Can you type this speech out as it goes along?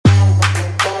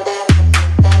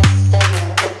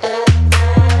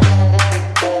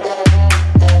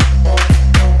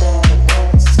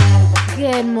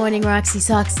Good morning, Roxy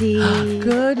Soxy.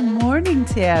 Good morning,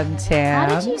 Tam Tam.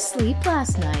 How did you sleep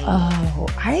last night?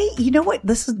 Oh, you know what?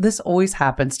 This always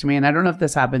happens to me, and I don't know if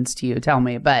this happens to you. Tell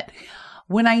me, but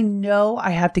when I know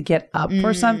I have to get up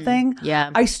for something,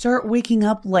 I start waking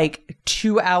up like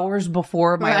 2 hours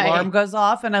before my alarm goes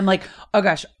off, and I'm like, oh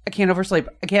gosh, I can't oversleep.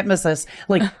 I can't miss this.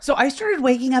 Like, so I started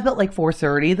waking up at like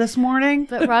 4:30 this morning.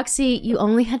 But Roxy, you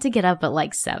only had to get up at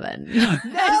like 7. No.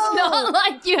 It's not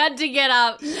like you had to get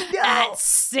up at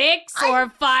 6 or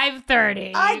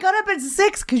 5:30. I got up at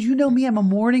 6 because you know me, I'm a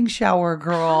morning shower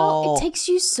girl. It takes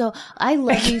you I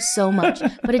love you so much,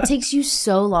 but it takes you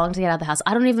so long to get out of the house.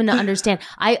 I don't even understand.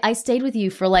 I stayed with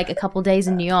you for like a couple days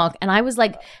in New York, and I was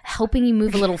like helping you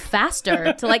move a little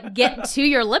faster to like get to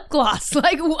your lip gloss.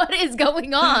 Like, what is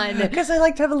going on? Because I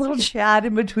like to have a little chat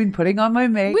in between putting on my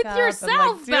makeup. With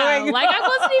yourself, though. Like, I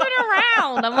wasn't even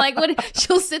around. I'm like, what?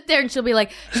 She'll sit there and she'll be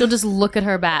like, she'll just look at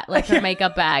her bag, like her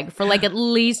makeup bag, for like at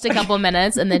least a couple of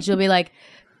minutes, and then she'll be like,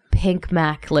 pink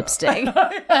MAC lipstick.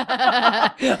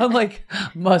 I'm like,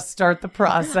 must start the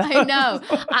process. I know.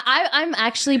 I'm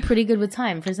actually pretty good with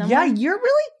time for someone. Yeah, you're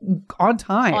really on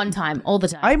time. On time, all the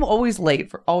time. I'm always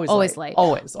late always late.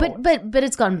 Always. But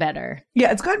it's gotten better.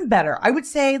 Yeah, it's gotten better. I would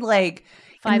say like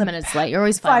 5 minutes late. You're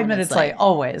always 5 minutes late.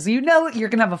 Always. You know you're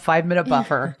going to have a 5-minute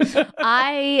buffer.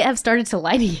 I have started to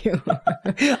lie to you.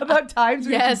 About times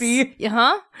we have to be.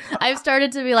 I've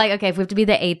started to be like, okay, if we have to be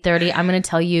there at 8:30, I'm going to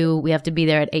tell you we have to be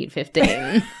there at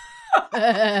 8:15.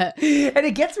 And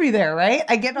it gets me there, right?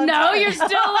 I get on time. You're still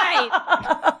late.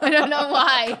 I don't know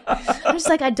why. I'm just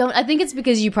like, I think it's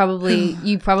because you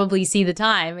probably see the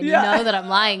time and you know that I'm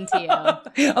lying to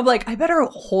you. I'm like, I better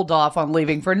hold off on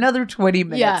leaving for another 20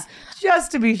 minutes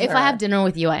just to be sure. If I have dinner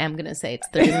with you, I am going to say it's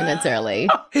 30 minutes early.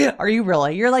 Are you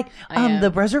really? You're like,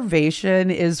 the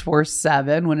reservation is for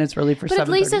 7 when it's really for 7:30. But at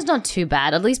least it's not too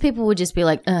bad. At least people would just be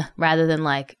like, rather than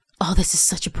like, oh, this is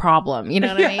such a problem. You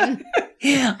know what I mean?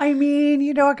 I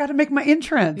mean, I got to make my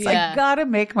entrance. I got to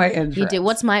make my entrance. You do.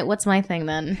 What's my thing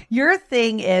then? Your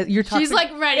thing is your toxic. She's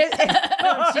like ready.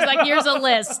 She's like, here's a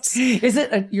list. Is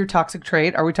it your toxic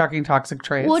trait? Are we talking toxic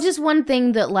traits? Well, just one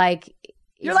thing that like.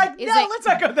 You're like, let's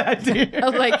not go that deep. I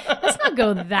was like, let's not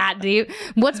go that deep.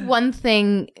 What's one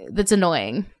thing that's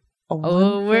annoying?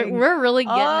 We're really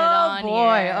getting it on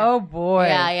here. Oh boy.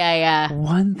 Yeah.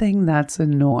 One thing that's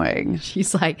annoying.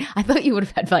 She's like, I thought you would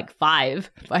have had like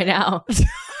 5 by now.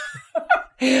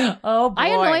 Oh boy. I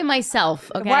annoy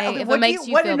myself, okay? If it makes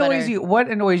you feel better. What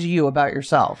annoys you about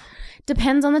yourself?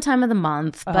 Depends on the time of the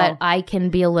month, but I can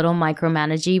be a little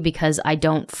micromanagey because I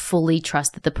don't fully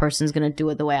trust that the person's going to do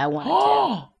it the way I want it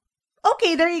to.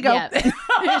 Okay, there you go. Yeah.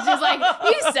 It's just like,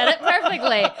 you said it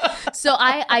perfectly. So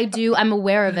I'm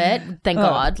aware of it, thank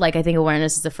God. Like, I think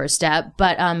awareness is the first step.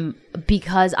 But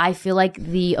because I feel like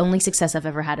the only success I've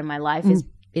ever had in my life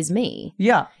is me.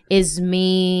 Yeah. Is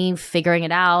me figuring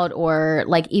it out, or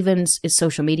like even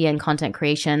social media and content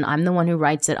creation. I'm the one who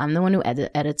writes it. I'm the one who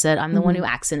edits it. I'm the one who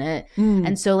acts in it.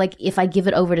 And so like if I give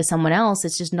it over to someone else,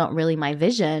 it's just not really my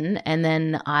vision. And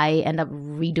then I end up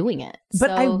redoing it.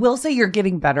 But I will say you're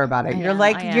getting better about it. You're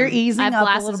like, you're easing up a little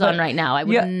bit. I have glasses on right now. I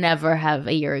would never have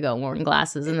a year ago worn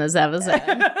glasses in this episode.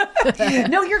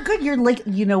 No, you're good. You're like,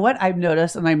 you know what I've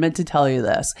noticed, and I meant to tell you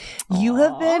this. You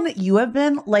have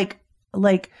been like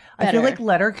I feel like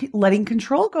letting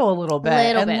control go a little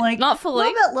bit. Like, not fully.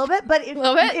 A little bit, but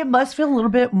it must feel a little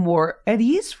bit more at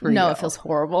ease for you. No, it feels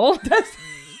horrible.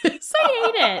 I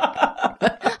hate it.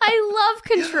 I love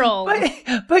control.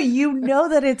 But you know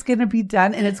that it's going to be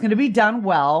done, and it's going to be done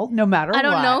well, no matter what. I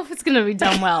don't know if it's going to be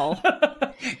done well.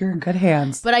 You're in good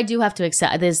hands. But I do have to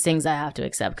accept. There's things I have to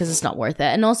accept because it's not worth it.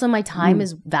 And also my time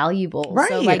is valuable. Right.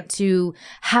 So like to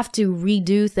have to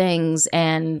redo things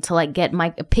and to like get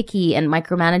picky and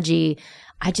micromanagey,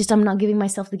 I'm not giving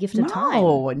myself the gift of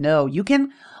time. No. You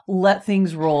can let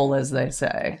things roll, as they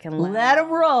say. Let them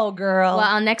roll, girl. Well,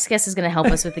 our next guest is going to help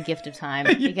us with the gift of time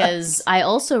because I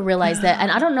also realized that,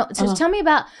 and I don't know, so tell me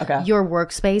about your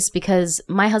workspace, because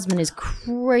my husband is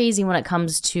crazy when it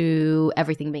comes to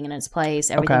everything being in its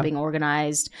place, everything being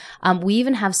organized. We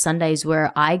even have Sundays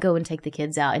where I go and take the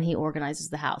kids out and he organizes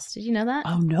the house. Did you know that?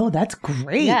 Oh, no, that's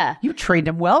great. Yeah. You trained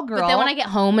him well, girl. But then when I get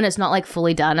home and it's not like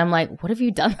fully done, I'm like, what have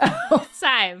you done the whole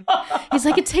time? He's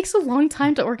like, it takes a long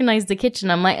time to organize the kitchen.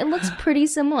 I'm like, it looks pretty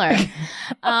similar.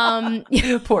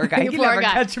 Poor guy. You never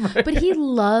catch him. But he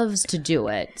loves to do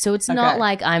it. So it's not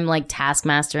like I'm like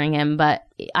taskmastering him, but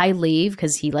I leave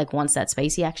because he like wants that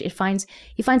space. He actually finds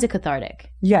it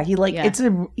cathartic. Yeah,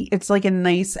 it's like a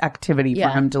nice activity for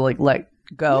him to like let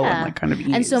go and like kind of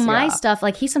ease. And so my stuff,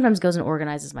 like he sometimes goes and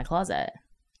organizes my closet.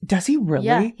 Does he really?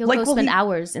 Yeah, he'll like, go spend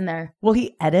hours in there. Will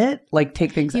he edit? Like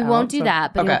take things out? He won't do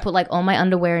that, but he'll put like all my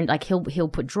underwear and like he'll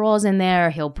put drawers in there.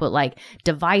 He'll put like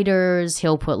dividers.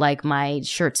 He'll put like my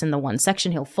shirts in the one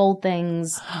section. He'll fold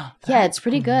things. Yeah, it's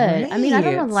pretty good. I mean, I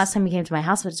don't know the last time he came to my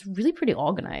house, but it's really pretty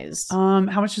organized. How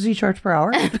much does he charge per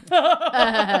hour?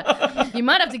 You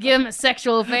might have to give him a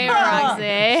sexual favor,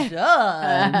 Roxy.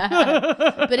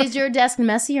 But is your desk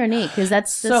messy or neat? Because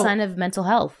that's the sign of mental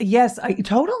health. Yes,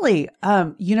 totally.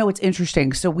 It's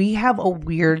interesting. So we have a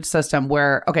weird system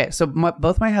where,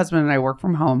 both my husband and I work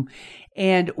from home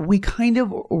and we kind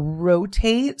of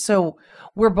rotate. So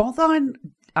we're both on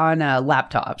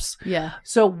laptops. Yeah.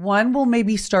 So one will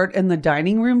maybe start in the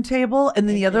dining room table and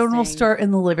then the other one will start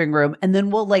in the living room. And then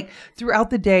we'll like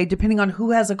throughout the day, depending on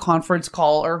who has a conference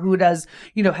call or who does,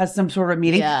 has some sort of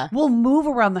meeting, we'll move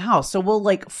around the house. So we'll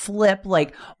like flip,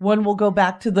 like one will go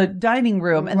back to the dining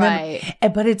room. And then,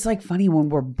 but it's like funny when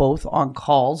we're both on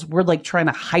calls, we're like trying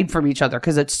to hide from each other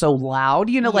because it's so loud,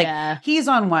 like he's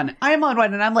on one, I'm on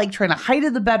one, and I'm like trying to hide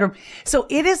in the bedroom. So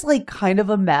it is like kind of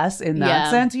a mess in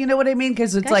that sense. You know what I mean?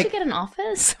 Because it's like, should get an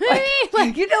office.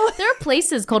 Like, there are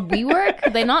places called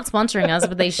WeWork. They're not sponsoring us,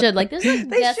 but they should. Like, there's a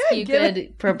desk you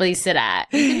could probably sit at.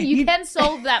 You can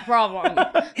solve that problem.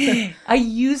 I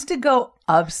used to go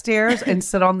upstairs and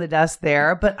sit on the desk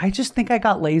there, but I just think I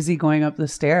got lazy going up the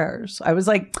stairs. I was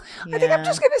like, I think I'm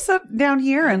just going to sit down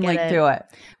here and do it.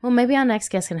 Well, maybe our next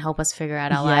guest can help us figure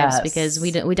out our lives because we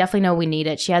definitely know we need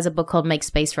it. She has a book called Make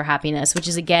Space for Happiness, which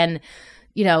is, again,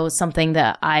 something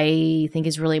that I think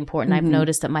is really important. I've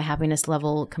noticed that my happiness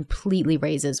level completely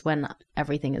raises when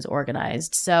everything is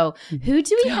organized. So who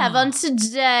do we have on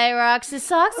today, Roxy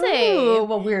Soxy? Ooh,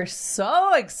 well, we're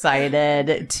so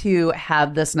excited to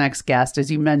have this next guest. As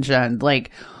you mentioned,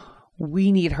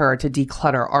 we need her to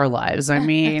declutter our lives. I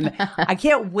mean, I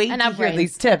can't wait to hear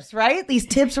these tips, right? These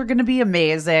tips are going to be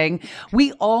amazing.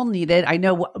 We all need it. I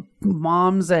know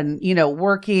moms and,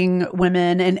 working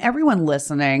women and everyone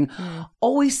listening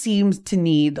always seems to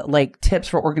need tips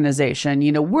for organization.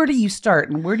 Where do you start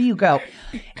and where do you go?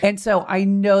 And so I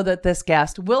know that this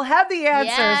guest will have the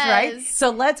answers, right?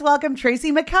 So let's welcome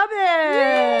Tracy McCubbin.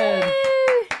 Yay!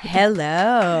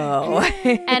 Hello.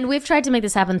 And we've tried to make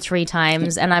this happen 3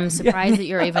 times, and I'm surprised that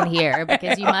you're even here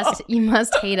because you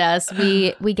must hate us.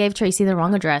 We gave Tracy the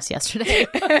wrong address yesterday.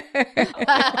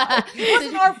 It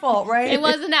wasn't our fault, right? It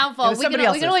wasn't our fault. We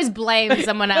can always blame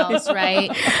someone else, right?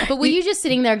 But were you just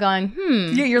sitting there going,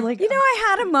 Yeah, you're like, I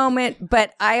had a moment,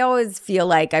 but I always feel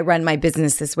like I run my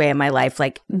business this way in my life.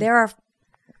 Like there are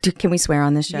can we swear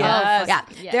on this show? Yes.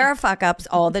 Yeah. There are fuck ups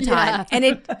all the time. Yeah.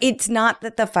 And it's not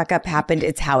that the fuck up happened,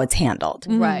 it's how it's handled.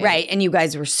 Right. And you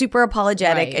guys were super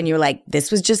apologetic and you're like, this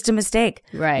was just a mistake.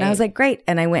 Right. And I was like, great.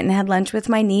 And I went and had lunch with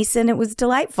my niece and it was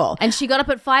delightful. And she got up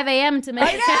at 5 a.m. to make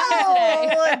it.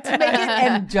 To make it,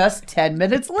 and just 10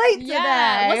 minutes late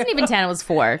today. It wasn't even 10, it was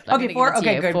 4. Okay, 4?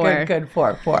 Okay, good.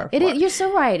 4. You're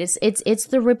so right. It's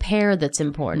the repair that's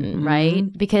important,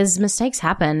 right? Because mistakes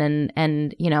happen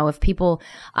and if people...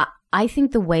 I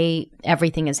think the way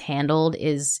everything is handled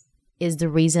is the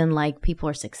reason people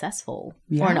are successful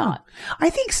or not. I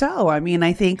think so. I mean,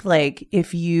 I think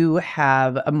if you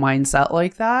have a mindset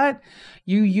like that,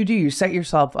 you set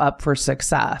yourself up for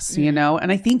success, and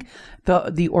I think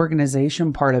the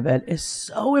organization part of it is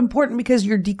so important because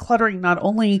you're decluttering not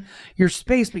only your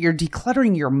space, but you're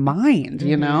decluttering your mind,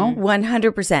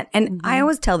 100%. And I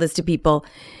always tell this to people.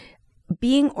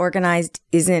 Being organized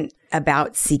isn't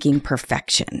about seeking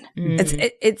perfection.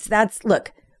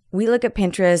 Look, we look at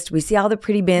Pinterest, we see all the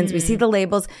pretty bins, we see the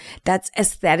labels. That's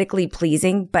aesthetically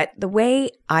pleasing. But the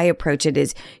way I approach it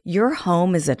is your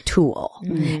home is a tool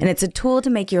and it's a tool to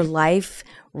make your life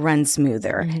run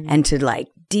smoother and to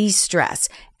de-stress.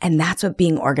 And that's what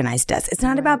being organized does. It's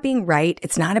not about being right.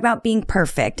 It's not about being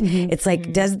perfect. It's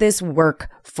does this work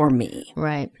for me?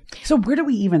 Right. So where do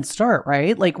we even start,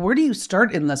 right? Where do you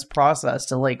start in this process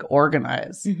to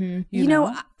organize? You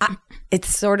know,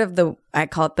 it's sort of I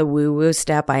call it the woo-woo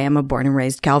step. I am a born and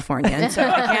raised Californian, so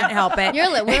I can't help it.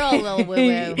 We're all a little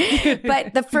woo-woo.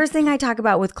 But the first thing I talk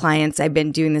about with clients, I've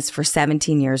been doing this for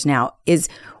 17 years now, is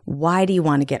why do you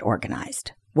want to get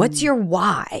organized? What's your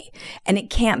why? And it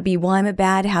can't be, well, I'm a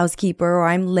bad housekeeper or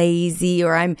I'm lazy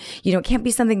or it can't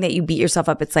be something that you beat yourself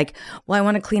up. It's well, I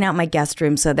want to clean out my guest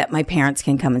room so that my parents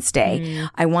can come and stay.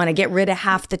 I want to get rid of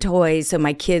half the toys so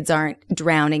my kids aren't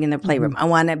drowning in the playroom. I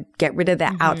want to get rid of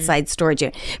the outside storage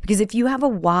unit. Because if you have a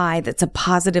why that's a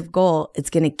positive goal, it's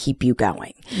going to keep you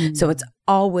going. So it's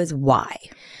always why.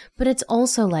 But it's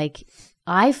also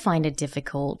I find it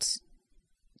difficult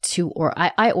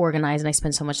I organize and I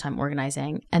spend so much time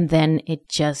organizing and then it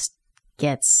just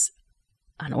gets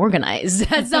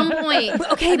unorganized at some point.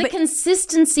 Okay, the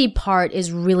consistency part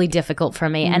is really difficult for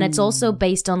me. And it's also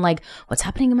based on like what's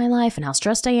happening in my life and how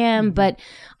stressed I am. But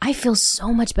I feel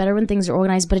so much better when things are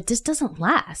organized, but it just doesn't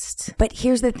last. But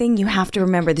here's the thing you have to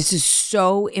remember. This is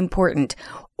so important.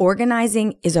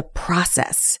 Organizing is a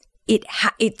process.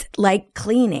 It's like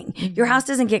cleaning. Your house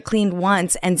doesn't get cleaned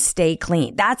once and stay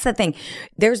clean. That's the thing.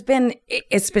 There's been,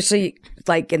 especially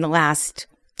like in the last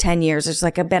 10 years, there's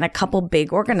like been a couple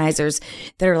big organizers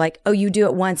that are like, oh, you do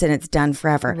it once and it's done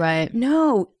forever. Right.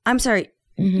 No, I'm sorry.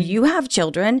 You have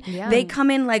children. Yeah. They come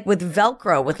in like with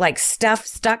Velcro, with like stuff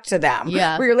stuck to them.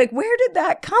 Yeah. Where you're like, where did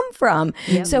that come from?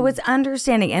 Yeah. So it's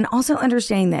understanding, and also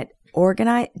understanding that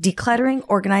decluttering,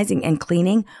 organizing, and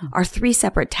cleaning are 3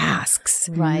 separate tasks.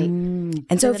 Right.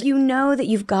 And so if you know that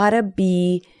you've got to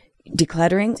be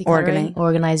decluttering,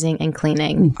 organizing, and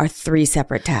cleaning are 3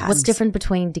 separate tasks. What's different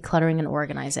between decluttering and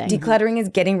organizing? Decluttering is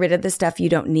getting rid of the stuff you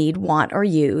don't need, want, or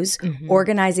use.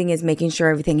 Organizing is making sure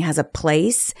everything has a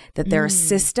place, that there are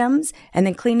systems, and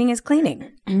then cleaning is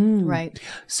cleaning. Right.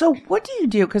 So what do you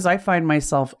do? Because I find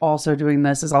myself also doing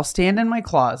this is I'll stand in my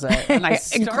closet and I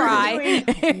start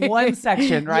doing one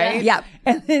section, right? Yeah.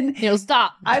 And then you'll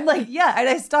stop. I'm like, and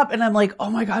I stop and I'm like, oh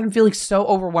my God, I'm feeling so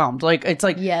overwhelmed. Like, it's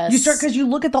like, you start, because you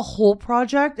look at the whole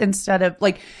project instead of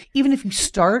like, even if you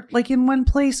start like in one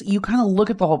place, you kind of look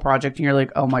at the whole project and you're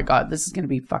like, oh my God, this is going to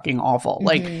be fucking awful.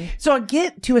 Like, so I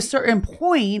get to a certain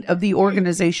point of the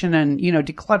organization and,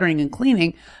 decluttering and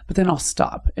cleaning, but then I'll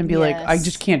stop and be like, I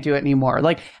just can't do it anymore.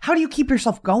 Like, how do you keep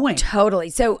yourself going? Totally.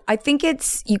 So I think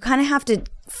you kind of have to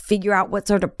figure out what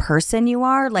sort of person you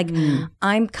are. Like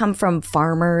I'm come from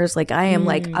farmers. Like I am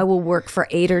like, I will work for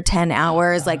 8 or 10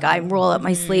 hours. Like I roll up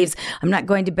my sleeves. I'm not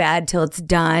going to bed till it's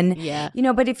done. Yeah.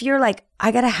 But if you're like,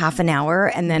 I got a half an hour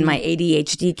and then my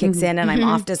ADHD kicks in and I'm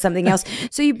off to something else.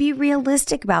 So you be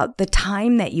realistic about the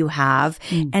time that you have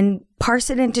and parse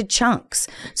it into chunks.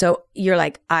 So you're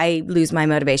like, I lose my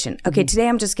motivation. Okay, today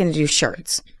I'm just going to do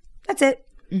shirts. That's it.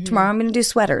 Tomorrow I'm going to do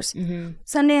sweaters.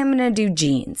 Sunday I'm going to do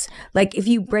jeans. Like if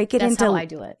you break it into... That's how I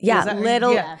do it. Yeah,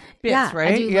 little bits,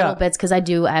 right? I do little bits because I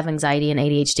have anxiety and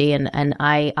ADHD and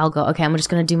I'll go, okay, I'm just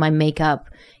going to do my makeup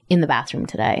in the bathroom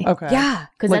today. Okay. Yeah.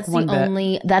 Because that's the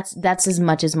only... That's as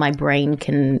much as my brain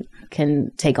can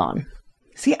take on.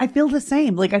 See, I feel the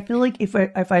same. Like, I feel like if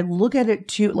I look at it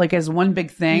too, like as one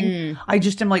big thing, I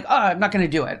just am like, I'm not going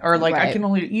to do it. Or like, I can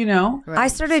only, Right. I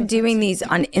started doing these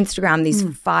on Instagram, these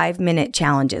 5-minute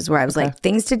challenges where I was like,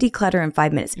 things to declutter in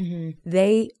 5 minutes.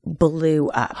 They blew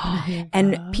up.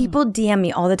 And people DM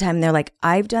me all the time. They're like,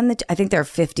 I think there are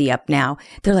 50 up now.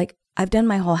 They're like, I've done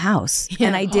my whole house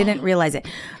and I didn't realize it.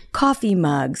 Coffee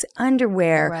mugs,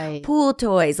 underwear, pool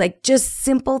toys, like just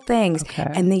simple things. Okay.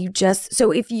 And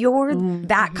so if you're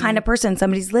that kind of person,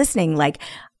 somebody's listening, like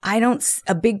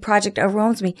a big project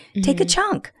overwhelms me, take a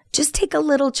chunk. Just take a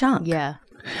little chunk. Yeah.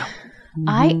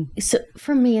 So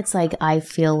for me, it's like, I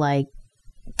feel like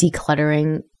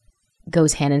decluttering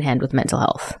goes hand in hand with mental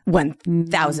health.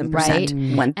 1,000%. Right?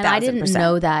 1,000%. And I didn't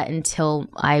know that until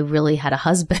I really had a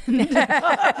husband who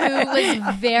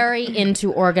was very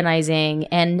into organizing.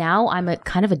 And now I'm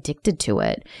kind of addicted to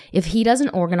it. If he doesn't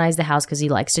organize the house because he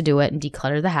likes to do it and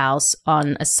declutter the house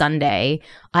on a Sunday,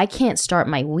 I can't start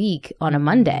my week on a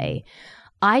Monday.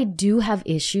 I do have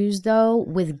issues though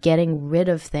with getting rid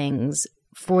of things.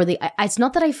 It's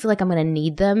not that I feel like I'm going to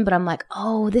need them, but I'm like,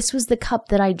 oh, this was the cup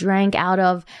that I drank out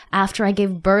of after I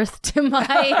gave birth to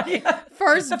my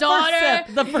first daughter.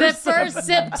 The first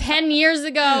sip 10 years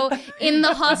ago in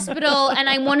the hospital. And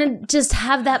I want to just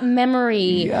have that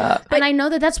memory. Yeah. And I know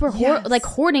that that's where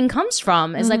hoarding comes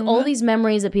from. It's like all these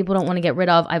memories that people don't want to get rid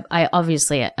of. I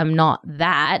obviously am not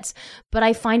that, but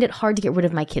I find it hard to get rid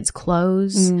of my kids'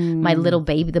 clothes, my little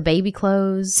baby, the baby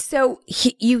clothes. So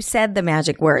you said the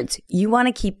magic words. You want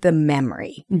to keep the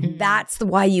memory. That's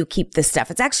why you keep the stuff.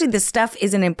 It's actually, the stuff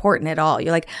isn't important at all.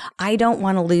 You're like, I don't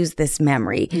want to lose this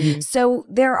memory. So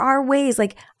there are ways,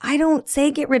 like, I don't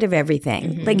say get rid of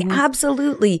everything. Like,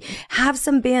 absolutely have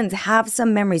some bins, have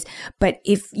some memories. But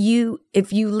if you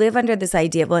live under this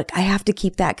idea of like, I have to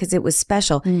keep that because it was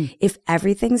special. If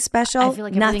everything's special, I feel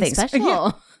like nothing's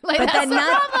special. Like,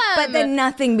 but then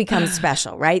nothing becomes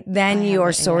special, right? Then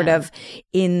you're sort of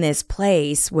in this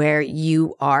place where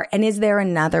you are. And is there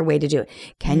another way to do it?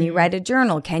 Can you write a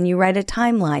journal? Can you write a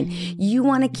timeline? You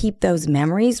want to keep those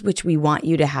memories, which we want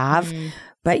you to have,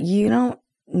 but you don't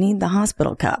need the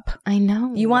hospital cup. I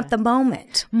know. You want the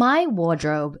moment. My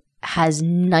wardrobe has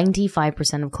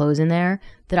 95% of clothes in there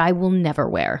that I will never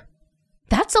wear.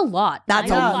 That's a lot. That's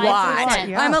a lot.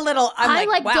 Yeah. I'm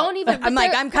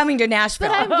coming to Nashville.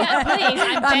 Please,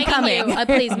 I'm begging you.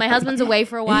 Please, my husband's away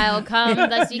for a while. Come,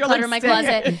 let's declutter my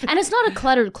closet. And it's not a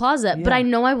cluttered closet, but I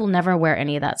know I will never wear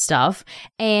any of that stuff.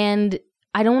 And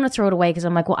I don't want to throw it away because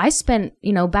I'm like, well, I spent,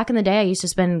 back in the day, I used to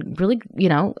spend really,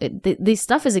 this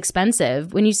stuff is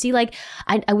expensive. When you see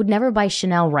I would never buy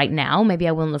Chanel right now. Maybe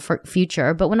I will in the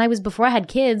future. But before I had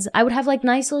kids, I would have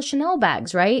nice little Chanel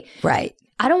bags, right? Right.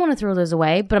 I don't want to throw those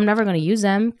away, but I'm never going to use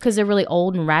them because they're really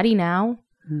old and ratty now.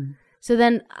 So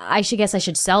then I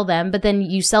should sell them, but then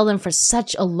you sell them for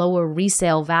such a lower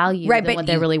resale value than what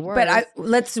they're really worth. But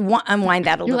let's unwind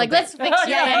that a little bit. Let's fix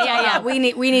yeah. We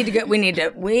need to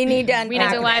unpack wind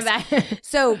back.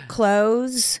 So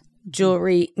clothes,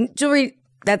 jewelry,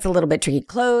 that's a little bit tricky.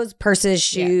 Clothes, purses,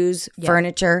 shoes,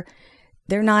 furniture,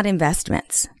 they're not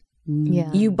investments.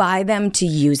 Yeah. You buy them to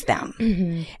use them,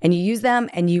 and you use them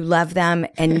and you love them,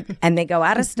 and they go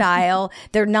out of style.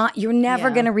 You're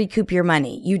never going to recoup your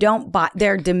money. You don't buy,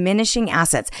 they're diminishing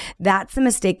assets. That's the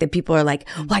mistake that people are like,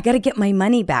 well, I got to get my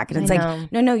money back. And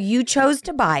it's no, you chose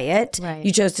to buy it. Right.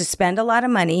 You chose to spend a lot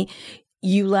of money.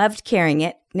 You loved carrying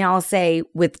it. Now I'll say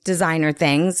with designer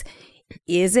things,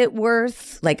 is it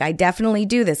worth, I definitely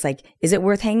do this, is it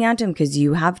worth hanging on to them? Because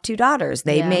you have 2 daughters.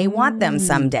 They may want them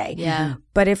someday. Yeah.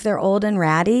 But if they're old and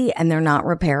ratty and they're not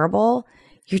repairable,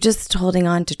 you're just holding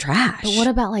on to trash. But what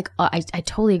about I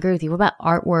totally agree with you. What about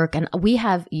artwork? And we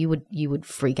have, you would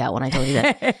freak out when I told you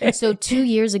that. So 2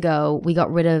 years ago, we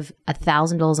got rid of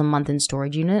 $1,000 a month in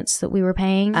storage units that we were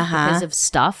paying because of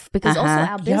stuff. Because also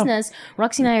our business,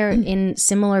 Roxy and I are in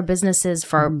similar businesses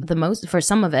for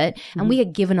some of it. And we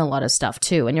get given a lot of stuff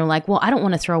too. And you're like, well, I don't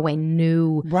want to throw away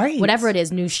new, whatever it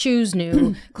is, new shoes,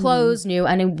 new clothes, new.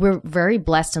 And we're very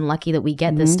blessed and lucky that we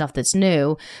get this stuff that's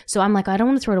new. So I'm like, I don't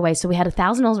want to throw it away. So we had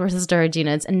 $1,000 worth of storage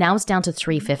units, and now it's down to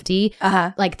 $350,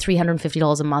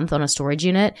 $350 a month on a storage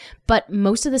unit. But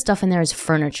most of the stuff in there is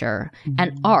furniture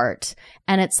and art,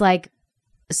 and it's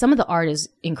some of the art is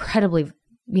incredibly,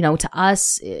 to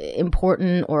us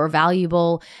important or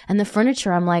valuable, and the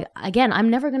furniture, I'm like, again, I'm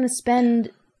never going to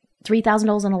spend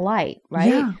 $3,000 on a light, right?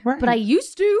 Yeah, right. But I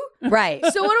used to. Right.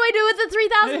 So what do I do with the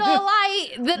 $3,000 light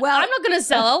that I'm not going to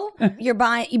sell? You're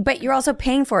buying, but you're also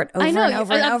paying for it over and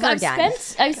over and over again.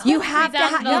 You have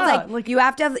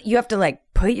to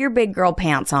put your big girl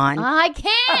pants on. I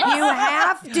can't. You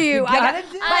have to. I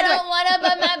don't want to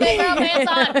put my big girl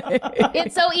pants on.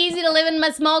 It's so easy to live in my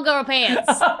small girl pants.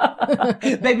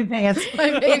 Baby pants.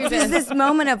 It's just this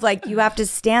moment of you have to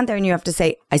stand there and you have to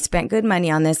say, I spent good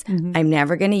money on this. I'm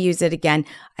never going to use it again.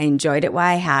 I enjoyed it while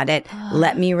I had it.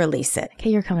 Let me release it.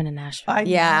 Okay, you're coming to Nashville.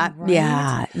 Yeah.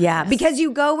 Because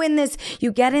you get in this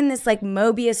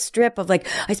Mobius strip of I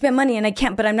spent money and I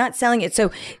can't, but I'm not selling it.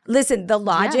 So listen, the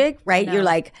logic, right? No.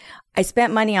 You're I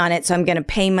spent money on it, so I'm going to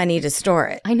pay money to store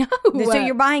it. I know. So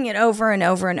you're buying it over and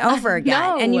over and over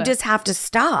again, and you just have to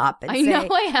stop and say,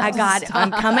 I'm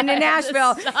coming to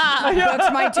Nashville.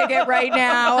 Book my ticket right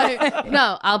now.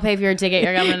 No, I'll pay for your ticket.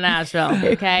 You're coming to Nashville,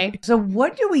 okay? So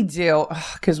what do we do?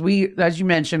 Because as you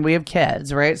mentioned, we have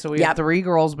kids, right? So we have 3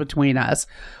 girls between us.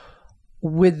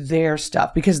 With their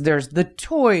stuff, because there's the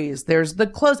toys, there's the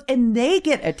clothes, and they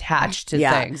get attached to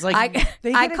things.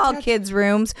 I call kids'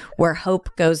 rooms where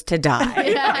hope goes to die.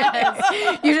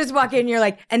 Yes. You just walk in, you're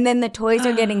and then the toys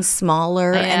are getting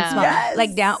smaller and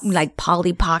smaller,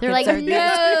 Polly Pockets are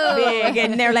no. big,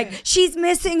 and they're she's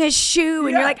missing a shoe,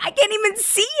 and you're I can't even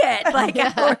see it.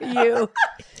 How are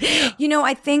you?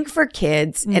 I think for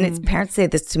kids, and it's parents say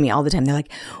this to me all the time. They're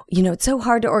it's so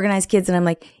hard to organize kids, and I'm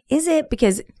like, is it?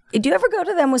 Because do you ever go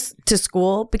to them to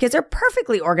school? Because they're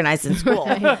perfectly organized in school.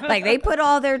 They put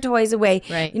all their toys away.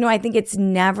 Right. I think it's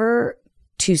never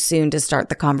too soon to start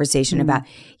the conversation about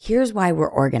here's why we're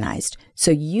organized.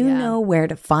 So you know where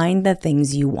to find the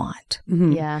things you want.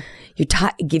 Yeah. It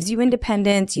gives you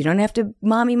independence. You don't have to,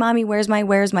 mommy, where's my?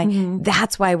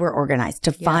 That's why we're organized,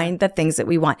 to find the things that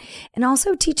we want. And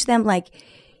also teach them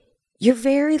you're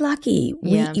very lucky.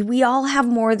 We all have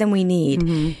more than we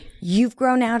need. You've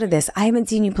grown out of this. I haven't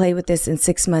seen you play with this in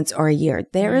 6 months or a year.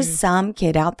 There is some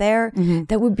kid out there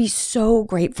that would be so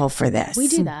grateful for this. We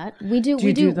do that. We do.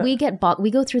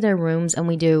 We go through their rooms and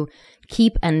we do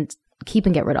keep and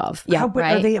get rid of. Yeah, but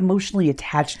are they emotionally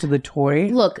attached to the toy?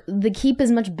 Look, the keep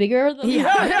is much bigger than the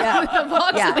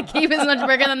box. So the keep is much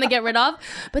bigger than the get rid of.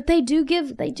 But they do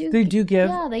give. They do give.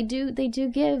 Yeah, they do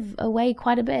give away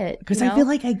quite a bit. Because I feel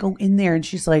I go in there and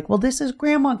she's like, "Well, this is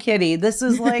Grandma Kitty. This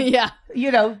is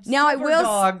Now I will.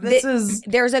 Dog.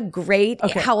 There's a great.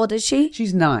 Okay. How old is she?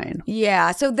 She's 9.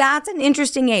 Yeah, so that's an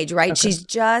interesting age, right? Okay. She's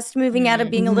just moving out of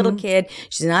being a little kid.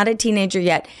 She's not a teenager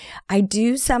yet. I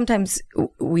do sometimes.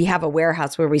 We have a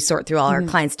warehouse where we sort through all our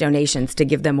clients' donations to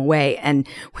give them away, and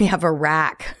we have a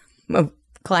rack of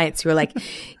clients who are like,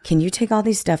 can you take all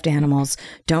these stuffed animals?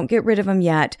 Don't get rid of them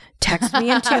yet. Text me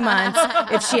in 2 months.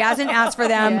 If she hasn't asked for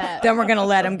them, then we're going to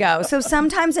let them go. So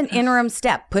sometimes an interim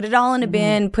step, put it all in a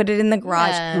bin, put it in the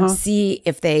garage, see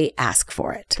if they ask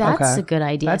for it. That's a good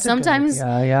idea. Sometimes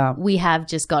we have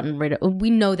just gotten rid of,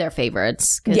 we know their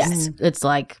favorites. Because it's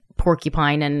like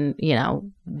Porcupine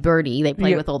and, Birdie they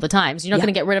play with all the time. So you're not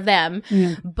going to get rid of them.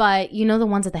 Yeah. But the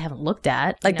ones that they haven't looked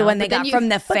at. Like the one they got from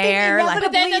the fair.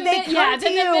 But then the minute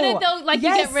they'll you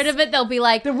get rid of it, they'll be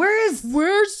like, where's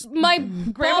my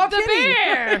Grandma the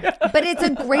bear? But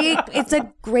it's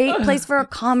a great place for a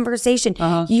conversation.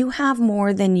 You have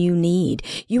more than you need.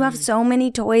 You have so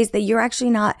many toys that you're actually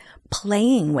not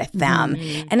playing with them.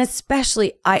 And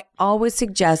especially, I always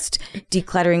suggest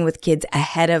decluttering with kids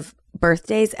ahead of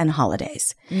birthdays and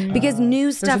holidays because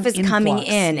new stuff is coming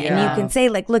in and you can say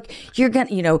like, look, you're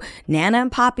gonna, Nana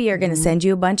and Poppy are gonna send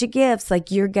you a bunch of gifts.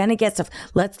 Like you're gonna get stuff.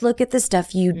 Let's look at the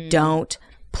stuff you don't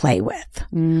play with.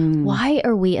 Why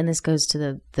are we, and this goes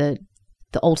to the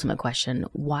ultimate question,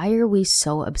 why are we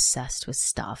so obsessed with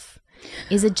stuff?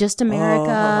 Is it just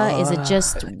America? Is it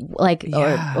just like,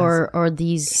 or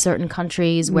these certain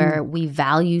countries where we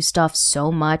value stuff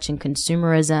so much and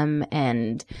consumerism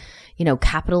and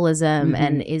capitalism,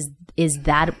 and is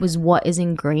that was what is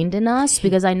ingrained in us?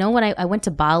 Because I know when I went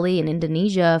to Bali and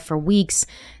Indonesia for weeks,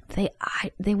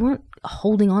 they weren't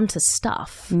holding on to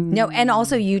stuff. No, and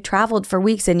also you traveled for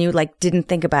weeks and you didn't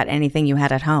think about anything you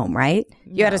had at home, right?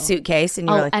 You had a suitcase and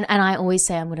you were like, and I always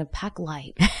say I'm going to pack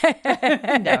light.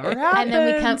 Never happened. And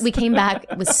then we came back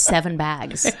with 7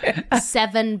 bags.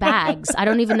 7 bags. I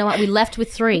don't even know what we left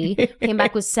with 3. Came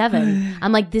back with 7.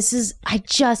 I'm like,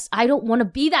 I don't want to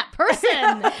be that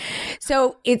person.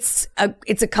 So it's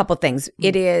a couple things.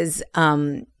 It is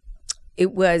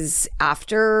it was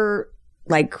after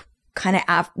kind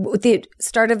of with the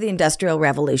start of the Industrial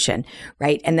Revolution,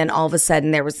 right? And then all of a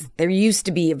sudden there used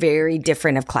to be a very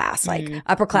different of class, like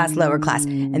upper class, lower class,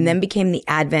 and then became the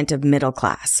advent of middle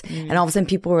class. And all of a sudden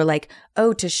people were like,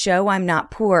 oh, to show I'm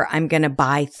not poor, I'm going to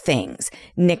buy things,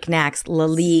 knickknacks,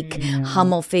 Lalique,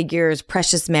 Hummel figures,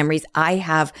 precious memories. I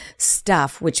have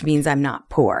stuff, which means I'm not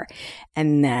poor.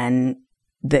 And then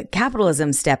the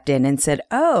capitalism stepped in and said,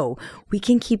 oh, we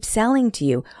can keep selling to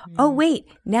you. Oh, wait,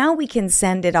 now we can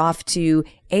send it off to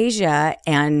Asia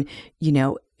and,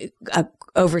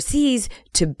 overseas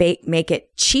to make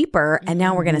it cheaper. And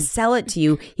now we're going to sell it to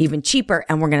you even cheaper.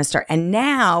 And we're going to start. And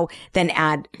now then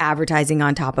add advertising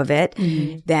on top of it.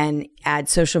 Then add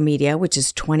social media, which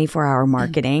is 24-hour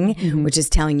marketing, which is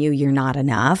telling you you're not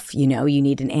enough. You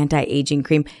need an anti-aging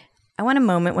cream. I want a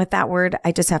moment with that word.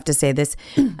 I just have to say this.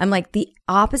 I'm like, the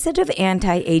opposite of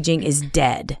anti-aging is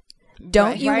dead.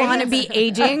 Don't you want to be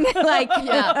aging?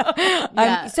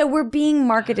 So we're being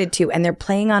marketed to, and they're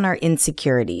playing on our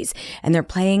insecurities, and they're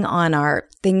playing on our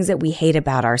things that we hate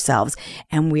about ourselves.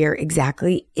 And we're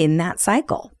exactly in that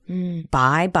cycle.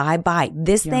 Buy.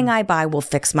 This thing I buy will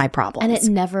fix my problems. And it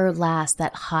never lasts,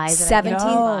 that high that 17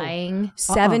 buying.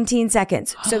 17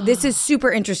 seconds. So this is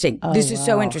super interesting. This is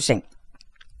so interesting.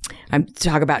 I'm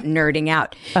talking about nerding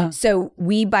out. So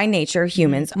we, by nature,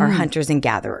 humans are hunters and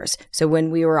gatherers. So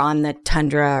when we were on the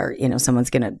tundra, or, someone's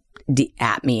going to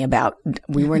at me about,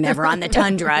 we were never on the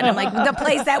tundra. And I'm like, the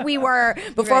place that we were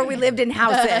before we lived in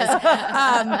houses.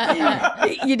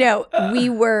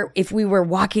 If we were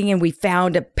walking and we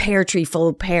found a pear tree full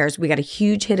of pears, we got a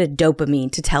huge hit of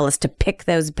dopamine to tell us to pick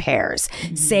those pears,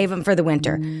 save them for the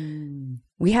winter.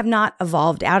 We have not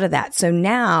evolved out of that. So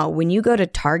now when you go to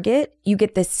Target, you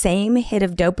get the same hit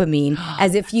of dopamine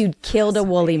as if you'd killed a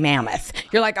woolly mammoth.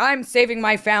 You're like, I'm saving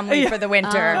my family for the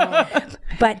winter.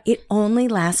 But it only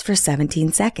lasts for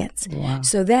 17 seconds. Wow.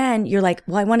 So then you're like,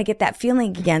 well, I want to get that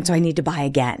feeling again, so I need to buy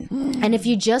again. And if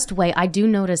you just wait, I do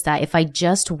notice that if I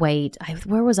just wait,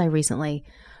 where was I recently?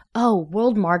 Oh,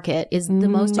 World Market is the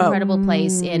most incredible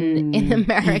place in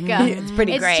America. It's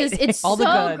pretty great. It's all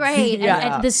so great.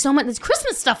 And there's so much, there's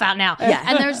Christmas stuff out now. Yeah.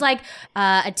 And there's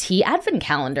a tea advent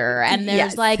calendar and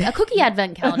there's a cookie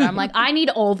advent calendar. I'm like, I need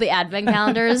all the advent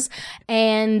calendars.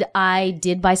 And I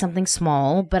did buy something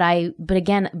small, but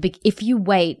again, if you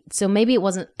wait, so maybe it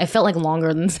wasn't, I felt like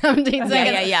longer than 17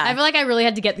 seconds. Yeah. I feel like I really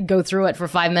had to go through it for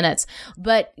 5 minutes.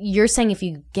 But you're saying if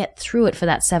you get through it for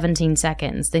that 17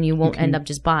 seconds, then you won't end up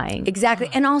just buying. Exactly.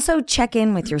 And also check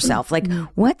in with yourself. Like,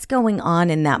 what's going on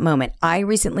in that moment? I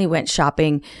recently went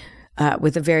shopping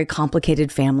with a very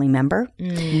complicated family member.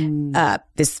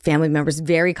 This family member is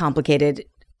very complicated,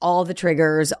 all the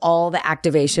triggers, all the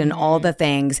activation, all the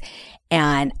things.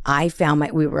 And I found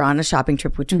we were on a shopping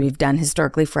trip, which we've done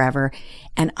historically forever.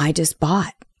 And I just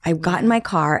bought. I got in my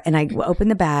car and I opened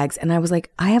the bags and I was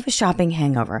like, I have a shopping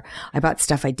hangover. I bought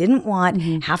stuff I didn't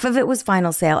want. Half of it was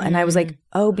final sale. And I was like,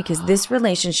 oh, because this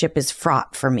relationship is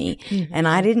fraught for me. And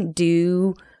I didn't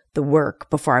do the work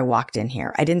before I walked in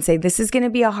here. I didn't say, this is going to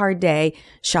be a hard day.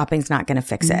 Shopping's not going to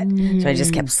fix it. So I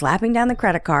just kept slapping down the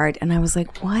credit card and I was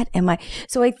like, what am I?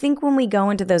 So I think when we go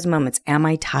into those moments, am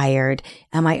I tired?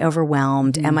 Am I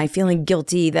overwhelmed? Am I feeling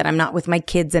guilty that I'm not with my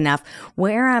kids enough?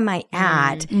 Where am I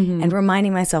at? And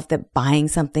reminding myself that buying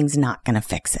something's not going to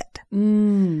fix it.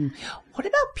 What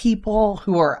about people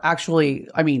who are actually,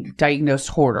 diagnosed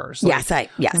hoarders? Yes.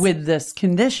 With this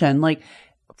condition,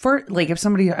 if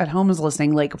somebody at home is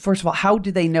listening, first of all, how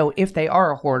do they know if they are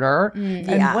a hoarder?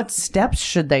 And what steps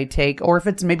should they take? Or if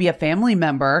it's maybe a family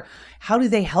member, how do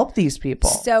they help these people?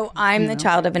 So I'm the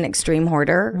child of an extreme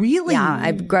hoarder. Really? Yeah,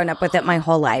 I've grown up with it my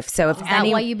whole life. So is that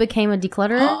why you became a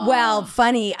declutterer? Well,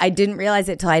 funny, I didn't realize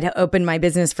it till I'd opened my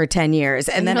business for 10 years.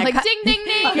 And then ding, ding,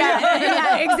 ding.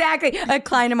 yeah, exactly. A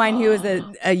client of mine who was a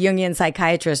Jungian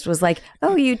psychiatrist was like,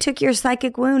 oh, you took your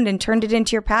psychic wound and turned it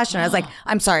into your passion. I was like,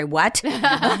 I'm sorry, what?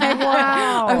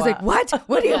 Wow. I was like, what?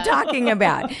 What are you talking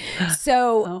about?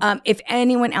 So if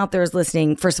anyone out there is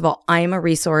listening, first of all, I am a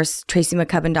resource,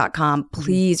 tracymccubbin.com.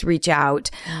 Please reach out.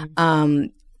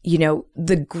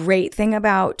 The great thing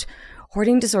about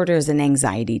hoarding disorder is an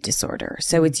anxiety disorder.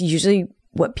 So it's usually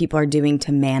what people are doing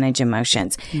to manage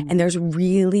emotions. And there's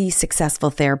really successful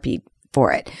therapy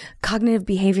for it. Cognitive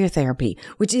behavior therapy,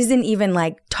 which isn't even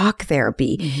like talk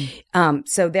therapy.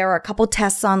 So there are a couple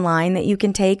tests online that you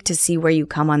can take to see where you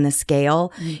come on the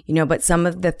scale, but some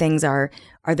of the things are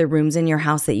the rooms in your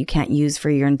house that you can't use for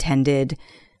your intended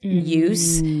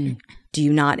use. Do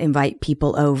you not invite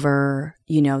people over?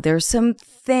 There's some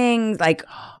things like,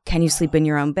 can you sleep in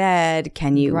your own bed?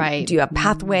 Can you, do you have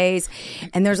pathways?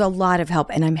 And there's a lot of help.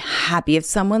 And I'm happy if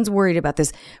someone's worried about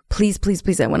this, please,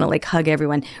 I want to hug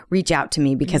everyone, reach out to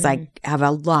me because I have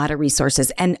a lot of resources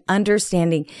and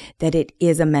understanding that it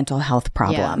is a mental health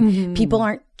problem. People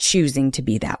aren't choosing to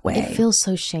be that way. It feels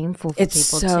so shameful for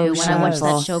It's people so too. When I watch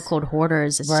that show called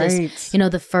Hoarders, it's just,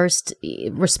 the first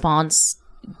response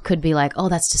could be like, oh,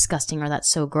 that's disgusting or that's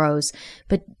so gross.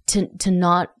 But to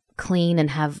not clean and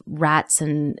have rats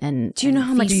and do you know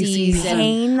how much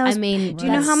pain those, do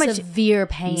you know how much severe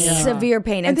pain? Severe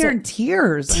pain. And they're in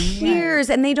tears.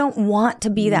 And they don't want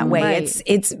to be that way.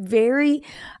 It's very,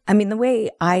 the way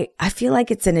I feel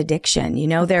like it's an addiction,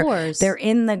 they're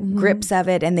in the grips of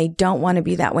it and they don't want to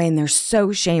be that way and they're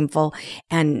so shameful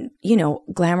and,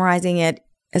 glamorizing it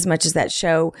as much as that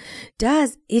show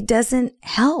does, it doesn't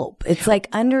help. It's like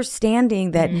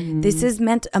understanding that this is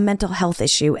a mental health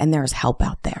issue and there's help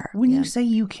out there. When you say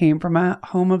you came from a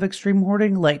home of extreme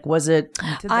hoarding, was it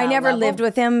I never lived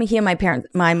with him. He and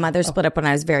my mother split up when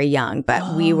I was very young,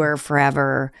 but we were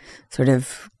forever sort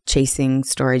of chasing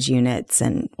storage units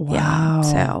and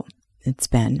so it's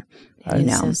been,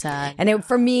 so sad. And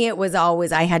for me, it was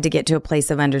always, I had to get to a place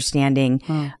of understanding,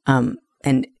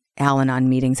 and Al-Anon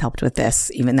meetings helped with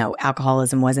this, even though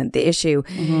alcoholism wasn't the issue.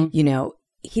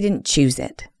 He didn't choose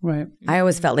it. Right. I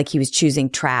always felt like he was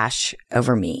choosing trash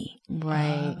over me.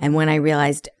 Right. And when I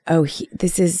realized,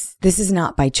 this is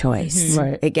not by choice.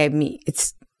 Right. It gave me,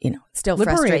 it's, still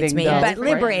liberating, frustrates me, though. but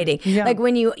liberating. Right. Yeah. Like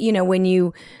when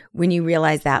you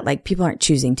realize that, like, people aren't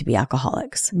choosing to be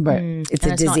alcoholics. Right. It's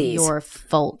a disease. Not your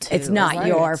fault. It's not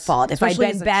your fault. If I'd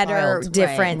been better,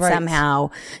 different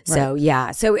somehow. So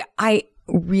So I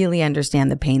really understand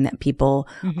the pain that people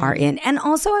are in. And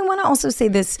also, I want to also say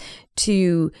this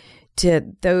to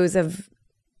those of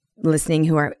listening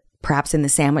who are perhaps in the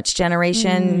sandwich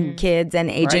generation, kids and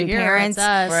aging parents. It's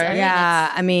us.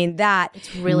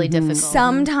 It's really difficult.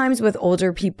 Sometimes with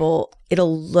older people,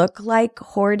 it'll look like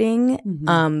hoarding,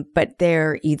 but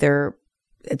they're either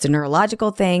it's a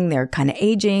neurological thing. They're kind of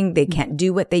aging. They can't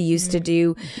do what they used to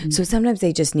do. So sometimes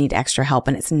they just need extra help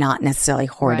and it's not necessarily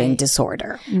hoarding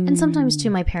disorder. And sometimes too,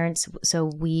 my parents, so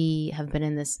we have been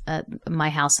in this, my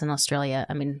house in Australia.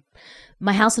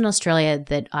 My house in Australia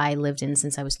that I lived in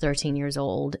since I was 13 years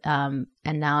old. And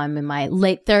now I'm in my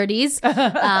late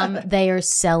 30s. They are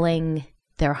selling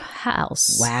their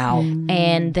house. Wow.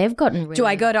 And they've gotten rid Do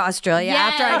I go to Australia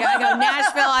after I go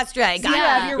Nashville,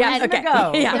 Australia? You're ready to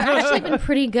go. They've actually been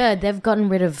pretty good. They've gotten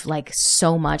rid of like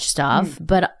so much stuff,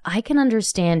 but I can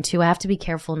understand too. I have to be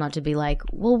careful not to be like,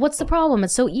 well, what's the problem?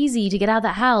 It's so easy to get out of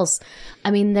that house.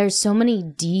 I mean, there's so many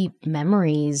deep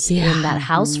memories in that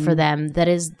house for them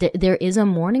that there is a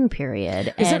mourning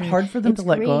period. Is it hard for them to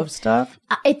let go of stuff?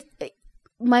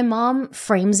 My mom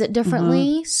frames it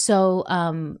differently. So,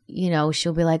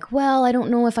 she'll be like, well, I don't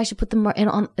know if I should put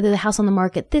the house on the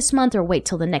market this month or wait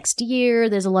till the next year.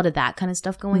 There's a lot of that kind of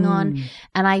stuff going on.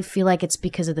 And I feel like it's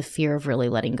because of the fear of really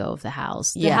letting go of the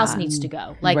house. The house needs to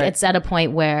go. Like it's at a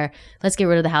point where let's get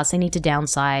rid of the house. They need to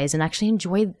downsize and actually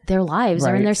enjoy their lives.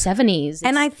 They're in their 70s.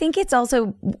 And I think it's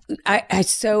also, I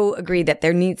so agree that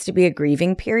there needs to be a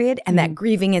grieving period and that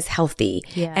grieving is healthy.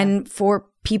 Yeah. And for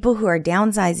people who are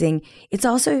downsizing, it's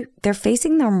also, they're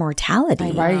facing their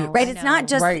mortality. Right? It's not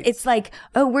just, it's like,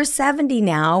 oh, we're 70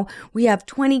 now. We have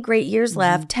 20 great years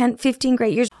left, 10, 15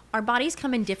 great years. Our bodies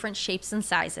come in different shapes and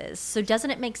sizes. So doesn't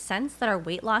it make sense that our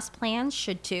weight loss plans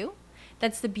should too?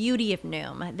 That's the beauty of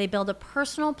Noom. They build a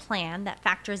personal plan that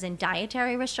factors in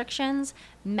dietary restrictions,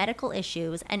 medical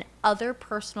issues, and other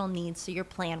personal needs so your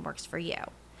plan works for you.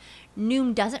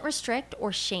 Noom doesn't restrict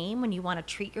or shame when you want to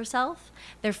treat yourself.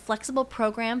 Their flexible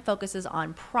program focuses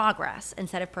on progress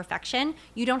instead of perfection.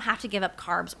 You don't have to give up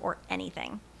carbs or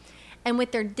anything. And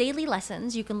with their daily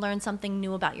lessons, you can learn something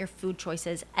new about your food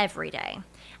choices every day.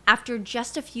 After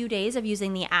just a few days of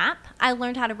using the app, I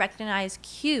learned how to recognize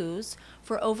cues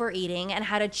for overeating and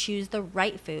how to choose the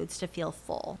right foods to feel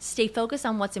full. Stay focused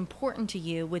on what's important to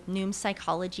you with Noom's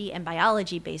psychology and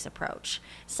biology-based approach.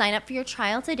 Sign up for your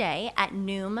trial today at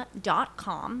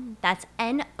Noom.com. That's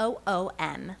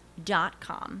NOOM.com.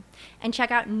 And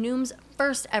check out Noom's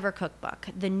first ever cookbook,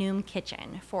 The Noom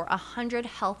Kitchen, for 100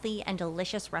 healthy and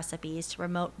delicious recipes to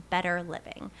promote better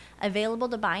living. Available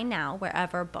to buy now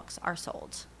wherever books are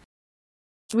sold.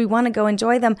 We want to go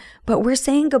enjoy them, but we're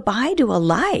saying goodbye to a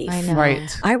life. I know.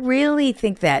 Right. I really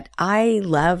think that I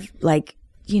love,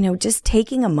 just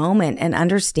taking a moment and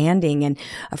understanding. And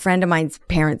a friend of mine's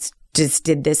parents just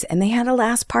did this and they had a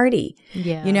last party.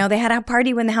 Yeah. They had a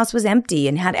party when the house was empty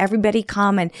and had everybody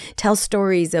come and tell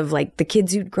stories of like the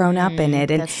kids who'd grown up in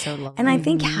it. And, that's so lovely. And I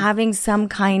think having some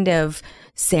kind of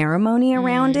ceremony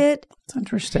around it. It's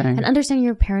interesting. And understanding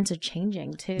your parents are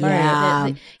changing too.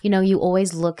 Yeah. You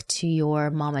always look to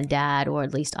your mom and dad, or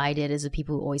at least I did, as the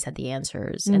people who always had the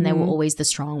answers. And they were always the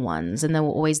strong ones. And they were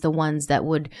always the ones that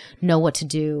would know what to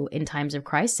do in times of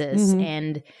crisis.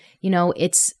 And,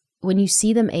 it's when you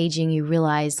see them aging, you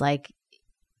realize like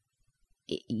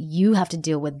you have to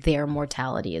deal with their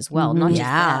mortality as well, not just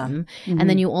them. And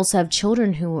then you also have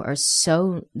children who are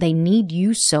they need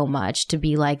you so much to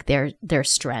be like their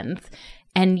strength.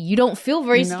 And you don't feel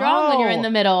very strong when you're in the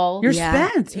middle. You're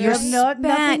spent. You have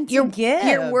nothing to give.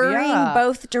 You're worrying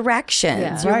both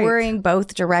directions. You're worrying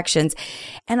both directions.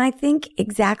 And I think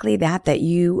exactly that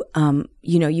you,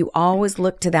 you always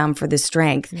look to them for the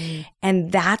strength.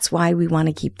 And that's why we want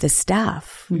to keep the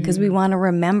stuff, because we want to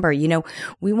remember,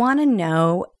 we want to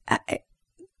know.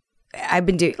 I've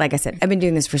been doing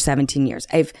this for 17 years.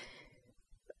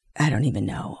 I don't even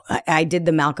know. I did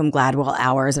the Malcolm Gladwell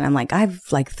hours, and I'm like, I have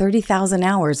like 30,000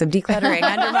 hours of decluttering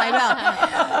under my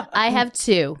belt. I have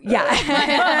 2. Yeah. My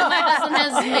husband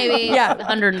has maybe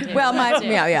 150. Well,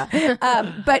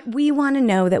 but we want to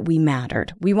know that we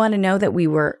mattered. We want to know that we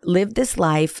lived this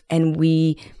life and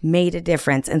we made a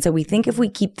difference. And so we think if we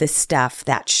keep the stuff,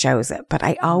 that shows it. But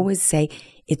I always say,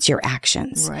 it's your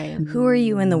actions. Right. Who are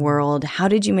you in the world? How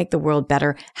did you make the world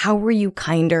better? How were you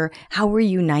kinder? How were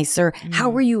you nicer? How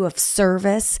were you of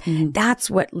service? That's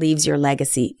what leaves your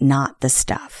legacy, not the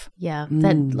stuff. Yeah.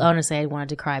 That honestly, I wanted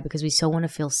to cry because we so want to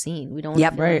feel seen. We don't want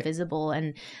to feel invisible,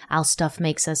 and our stuff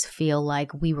makes us feel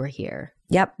like we were here.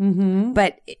 Yep.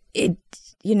 But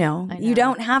you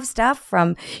don't have stuff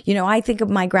from, I think of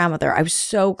my grandmother. I was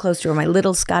so close to her, my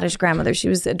little Scottish grandmother. She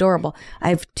was adorable. I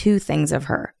have 2 things of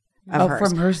her.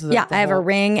 From hers. I have a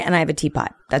ring and I have a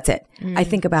teapot. That's it. I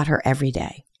think about her every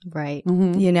day. Right.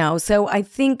 So I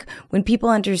think when people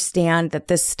understand that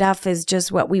this stuff is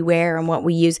just what we wear and what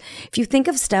we use, if you think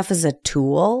of stuff as a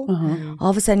tool,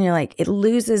 all of a sudden you're like, it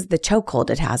loses the chokehold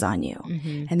it has on you.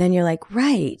 And then you're like,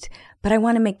 right, but I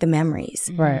want to make the memories.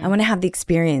 Right. I want to have the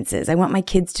experiences. I want my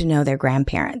kids to know their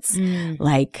grandparents.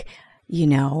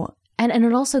 And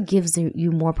it also gives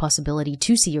you more possibility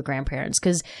to see your grandparents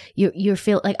because you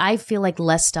feel like I feel like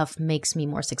less stuff makes me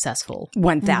more successful.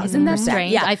 1,000%. Isn't that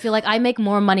strange? Yeah. I feel like I make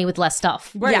more money with less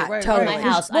stuff. Totally. My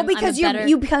house. Well, because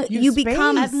you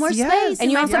become I have more space,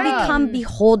 and you also become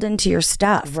beholden to your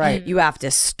stuff. Right. You have to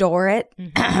store it,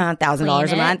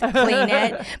 $1,000 a month, clean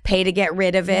it, pay to get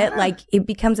rid of it. Like it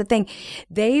becomes a thing.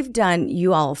 They've done.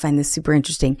 You all will find this super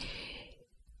interesting.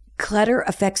 Clutter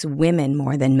affects women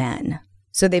more than men.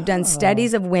 So they've done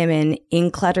studies of women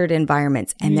in cluttered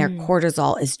environments and their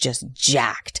cortisol is just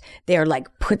jacked. They're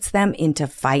like puts them into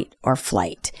fight or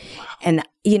flight. And,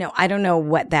 I don't know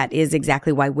what that is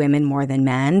exactly why women more than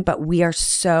men, but we are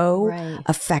so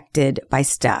affected by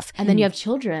stuff. And then you have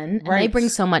children and they bring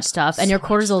so much stuff and your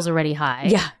cortisol's already high.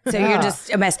 Yeah. So you're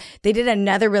just a mess. They did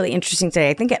another really interesting study,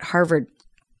 I think at Harvard,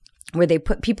 where they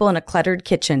put people in a cluttered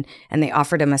kitchen and they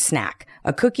offered them a snack,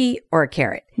 a cookie or a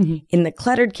carrot. In the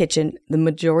cluttered kitchen, the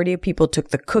majority of people took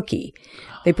the cookie.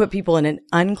 They put people in an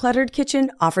uncluttered kitchen,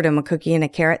 offered them a cookie and a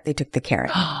carrot. They took the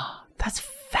carrot. That's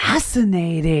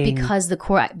fascinating. Because the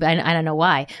I don't know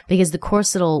why, because the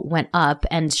cortisol went up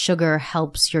and sugar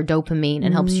helps your dopamine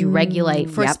and helps you regulate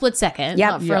for a split second,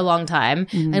 not for a long time.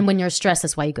 And when you're stressed,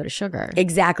 that's why you go to sugar.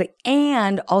 Exactly.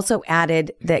 And also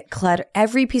added that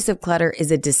every piece of clutter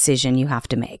is a decision you have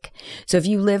to make. So if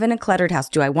you live in a cluttered house,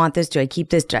 do I want this? Do I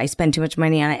keep this? Do I spend too much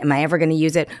money on it? Am I ever going to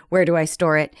use it? Where do I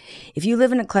store it? If you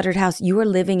live in a cluttered house, you are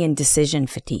living in decision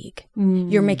fatigue.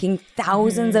 You're making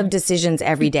thousands of decisions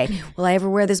every day. Will I ever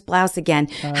wear this blouse again?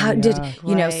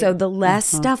 So the less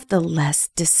stuff, the less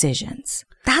decisions.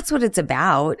 That's what it's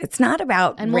about. It's not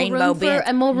about rainbow bits.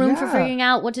 And more room for figuring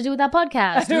out what to do with that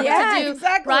podcast.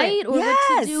 Exactly. Right? Or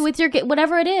what to do with your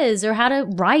whatever it is, or how to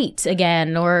write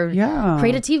again, or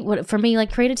create a TV. For me,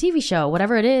 like create a TV show,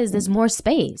 whatever it is, there's more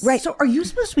space. Right. So are you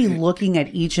supposed to be looking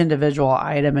at each individual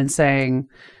item and saying,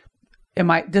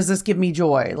 does this give me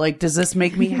joy? Like, does this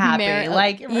make me happy?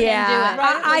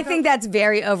 I think that's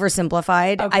very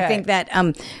oversimplified. Okay. I think that,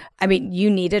 you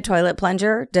need a toilet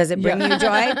plunger. Does it bring you joy?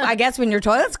 I guess when your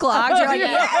toilet's clogged, you're like, yay.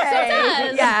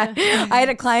 Yeah. I had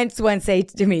a client once say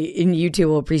to me, and you two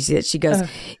will appreciate it. She goes,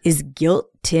 is guilt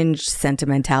tinged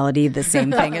sentimentality the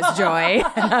same thing as joy?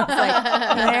 And I was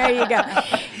like, there you go.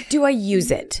 Do I use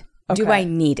it? Do I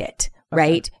need it?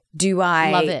 Right? Do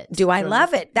I love it? Do I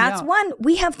love it? That's one.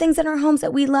 We have things in our homes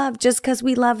that we love just because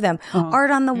we love them.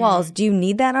 Art on the walls. Do you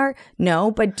need that art?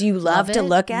 No, but do you love to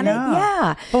look at it?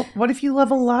 Yeah. But what if you love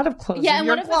a lot of clothes in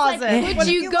your closet? Would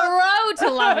you grow to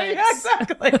love it?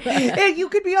 Exactly. You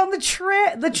could be on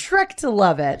the trick to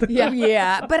love it.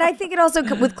 Yeah. But I think it also,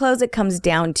 with clothes, it comes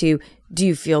down to, do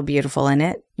you feel beautiful in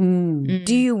it?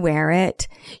 Do you wear it?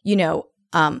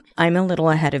 I'm a little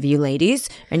ahead of you ladies,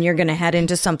 and you're going to head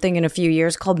into something in a few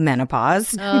years called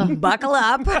menopause. Buckle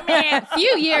up. A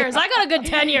few years. I got a good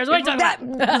 10 years. What are you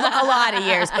talking about? A lot of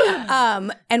years.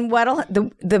 And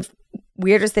the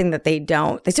weirdest thing that they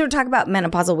sort of talk about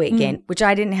menopausal weight gain, which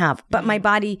I didn't have, but my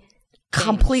body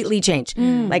completely changed.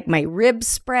 Like my ribs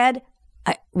spread.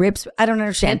 I don't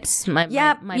understand.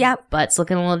 My butt's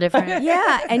looking a little different.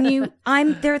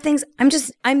 And there are things,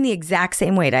 I'm the exact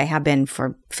same weight I have been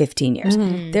for 15 years.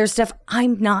 There's stuff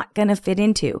I'm not going to fit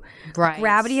into. Right.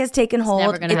 Gravity has taken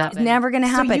hold. It's never going to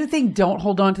happen. So you think don't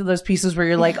hold on to those pieces where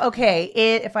you're like, okay,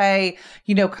 if I,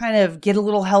 kind of get a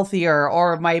little healthier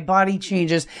or my body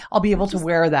changes, I'll be able to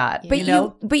wear that. But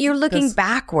you're looking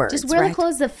backwards. Just wear the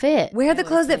clothes that fit. Wear the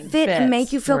clothes that fit and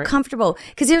make you feel comfortable.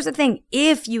 Because here's the thing.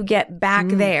 If you get back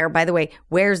there, by the way,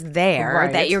 where's there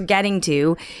that you're getting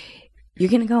to, you're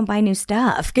going to go and buy new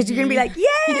stuff because you're going to be like, yay!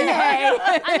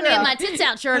 I'm going to get my tits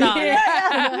out shirt on.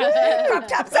 Crop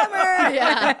top summer.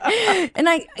 And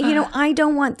I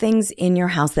don't want things in your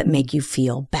house that make you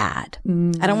feel bad.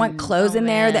 I don't want clothes in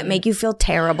there that make you feel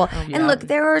terrible. And look,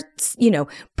 there are,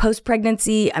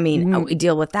 post-pregnancy, we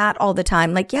deal with that all the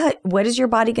time. Like, what is your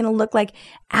body going to look like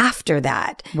after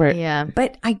that? Right. Yeah.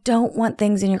 But I don't want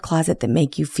things in your closet that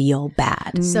make you feel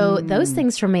bad. So those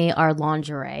things for me are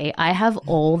lingerie. I have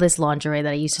all this lingerie that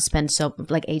I used to spend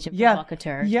like agent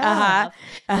provocateur that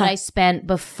I spent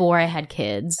before I had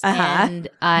kids. And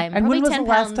I'm and when was the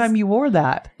last time you wore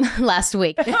that? Last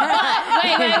week. Wait.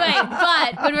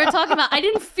 But when we're talking about, I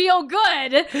didn't feel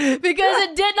good because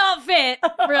it did not fit,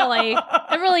 really.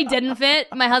 It really didn't fit.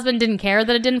 My husband didn't care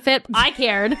that it didn't fit. I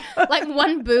cared. Like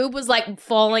one boob was like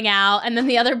falling out and then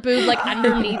the other boob like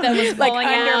underneath it was falling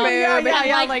out.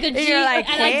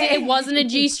 It wasn't a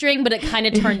G-string, but it kind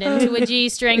of turned into a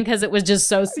G-string because it was just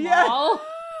so small.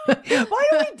 Why do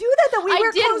we do that?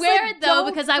 I did wear it though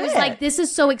because I was like, this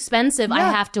is so expensive. I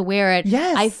have to wear it.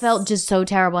 Yes. I felt just so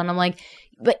terrible. And I'm like,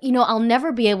 but I'll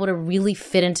never be able to really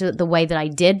fit into it the way that I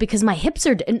did because my hips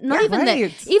are not even that.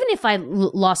 Even if I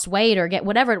lost weight or get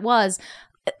whatever it was,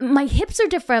 my hips are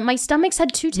different. My stomach's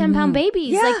had 2 10-pound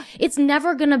babies. Yeah. Like it's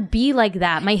never gonna be like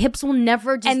that. My hips will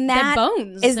never just their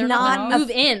bones is They're not gonna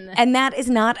move in. And that is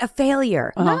not a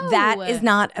failure. No. That is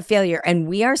not a failure. And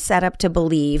we are set up to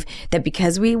believe that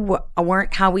because we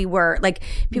weren't how we were, like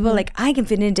people are like, I can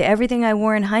fit into everything I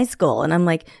wore in high school, and I'm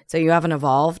like, so you haven't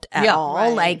evolved at all?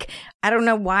 Right. Like I don't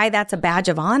know why that's a badge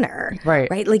of honor.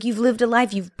 Right. Like you've lived a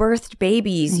life, you've birthed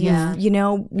babies. Yeah.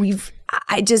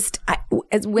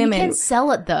 As women. You can't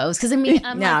sell it though. Because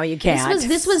no, you can't.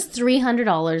 This was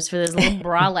 $300 for this little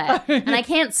bralette. And I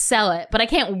can't sell it, but I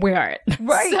can't wear it.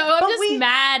 Right. So I'm just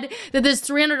mad that there's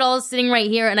 $300 sitting right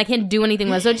here and I can't do anything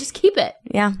with it. So just keep it.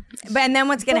 Yeah. And then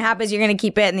what's going to happen is you're going to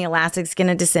keep it and the elastic's going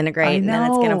to disintegrate and then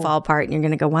it's going to fall apart and you're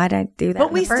going to go, why did I do that?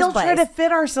 But we still try to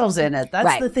fit ourselves in it.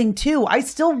 That's the thing too. I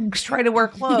still try to wear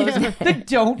clothes that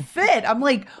don't fit. I'm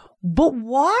like, but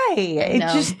why? It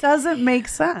just doesn't make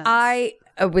sense. I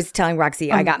was telling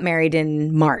Roxy, I got married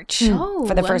in March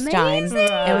for the first time.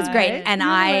 It was great. And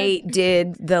I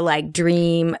did the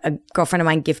dream. A girlfriend of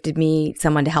mine gifted me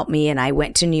someone to help me. And I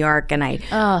went to New York and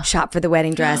I shopped for the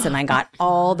wedding dress and I got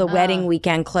all the wedding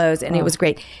weekend clothes and it was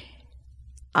great.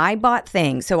 I bought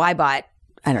things. So I bought,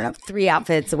 3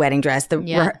 outfits, the wedding dress, the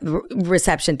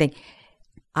reception thing.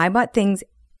 I bought things,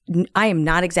 I am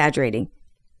not exaggerating,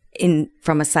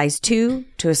 from a size 2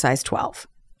 to a size 12.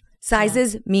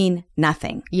 Sizes mean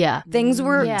nothing. Yeah. Things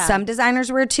were, some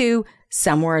designers were a 2,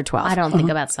 some were a 12. I don't think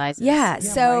about sizes. Yeah.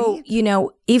 So,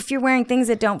 if you're wearing things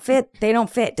that don't fit, they don't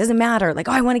fit. Doesn't matter. Like,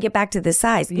 I want to get back to this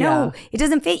size. No, it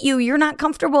doesn't fit you. You're not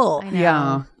comfortable.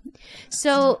 Yeah.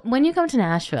 So when you come to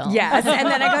Nashville. Yes. And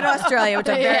then I go to Australia, which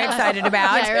I'm very excited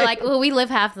about. Yeah, you're like, well, we live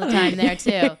half the time there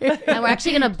too. And we're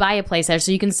actually going to buy a place there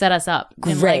so you can set us up.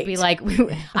 Great.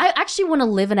 And I actually want to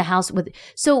live in a house with,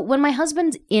 so when my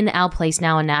husband's in our place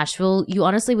now in Nashville, you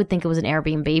honestly would think it was an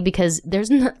Airbnb because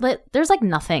there's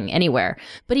nothing anywhere.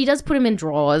 But he does put them in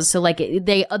drawers. So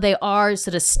they are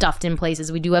sort of stuffed in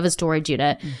places. We do have a storage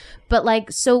unit.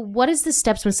 But so what is the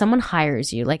steps when someone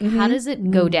hires you? How does it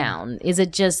go down? Is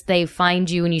it just they find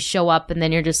you and you show up and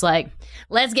then you're just like,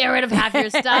 let's get rid of half your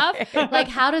stuff?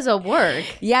 How does it work?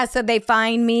 Yeah, so they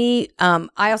find me.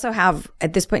 I also have,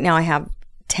 at this point now, I have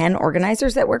 10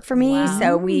 organizers that work for me. Wow.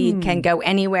 So we can go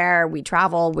anywhere. We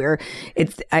travel.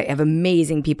 I have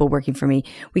amazing people working for me.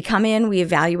 We come in, we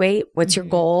evaluate. What's your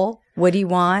goal? What do you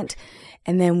want?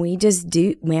 And then we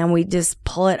just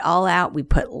pull it all out. We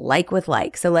put like with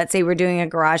like. So let's say we're doing a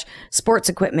garage, sports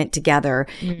equipment together,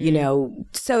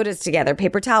 sodas together,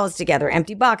 paper towels together,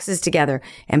 empty boxes together.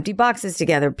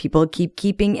 People keep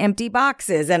keeping empty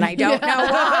boxes and I don't know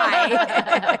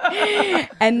why.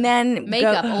 And then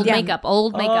makeup,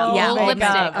 old lipstick.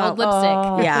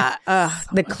 Yeah.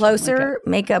 The closer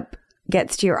makeup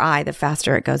gets to your eye, the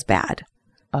faster it goes bad.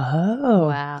 Oh,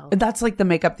 wow. That's the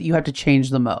makeup that you have to change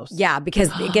the most. Yeah,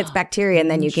 because it gets bacteria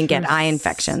and then you can get eye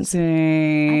infections. I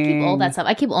keep all that stuff.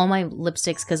 I keep all my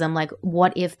lipsticks because I'm like,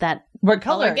 what if that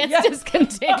color gets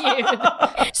discontinued?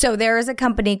 So there is a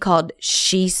company called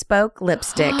She Spoke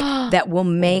Lipstick that will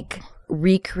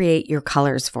recreate your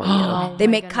colors for you. They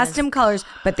make custom colors,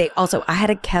 but I had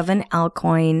a Kevin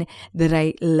Alcoin that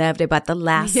I loved. I bought the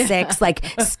last 6,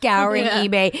 scouring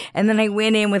eBay. And then I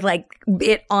went in with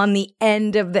it on the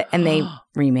end of and they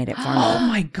remade it for me. Oh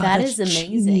my God. That is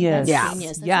amazing. Genius. That's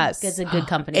genius. It's a good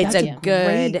company. It's a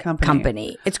good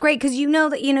company. It's great because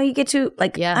that, you get to,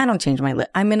 I don't change my lip.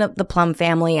 I'm in the plum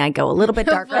family. I go a little bit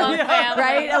darker,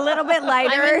 right? A little bit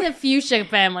lighter. I'm in the fuchsia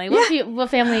family. What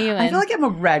family are you in? I feel like I'm a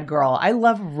red girl. I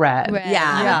love red. Yeah.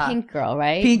 I'm a pink girl,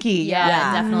 right? Pinky.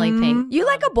 Yeah, definitely pink. You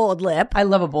like a bold lip. I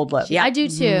love a bold lip. Yeah, I do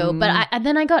too. But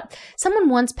then I got, someone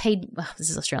once this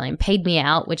is Australian, paid me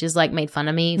out, which is made fun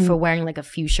of me for wearing a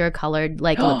fuchsia colored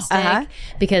lipstick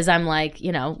because I'm late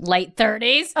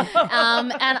 30s.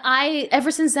 And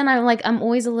ever since then, I'm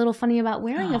always a little funny about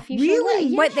wearing a fuchsia. Really?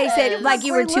 Lip. What they said,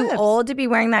 you were too old to be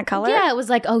wearing that color? Yeah, it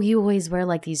was you always wear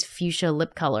these fuchsia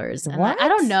lip colors. And what? I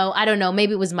don't know.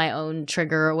 Maybe it was my own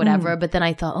trigger or whatever. But then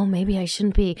I thought, maybe I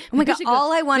shouldn't be. Oh my God,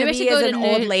 all I want to be is an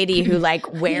old lady who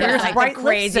wears the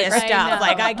craziest stuff.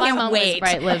 I can't wait.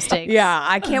 Bright lipstick. Yeah,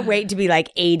 I can't wait to be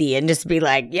 80 and just be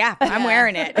I'm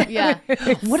wearing it. Yeah.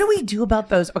 What do we do about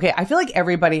those? Okay, I feel like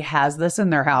everybody has this in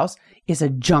their house, is a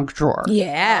junk drawer.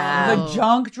 Yeah. The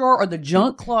junk drawer or the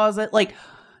junk closet.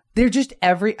 They're just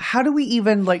how do we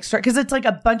even start? Because it's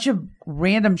a bunch of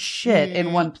random shit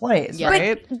in one place,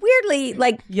 right? But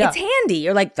weirdly, it's handy.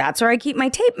 You're that's where I keep my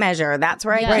tape measure. That's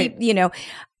where I keep,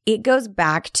 it goes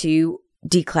back to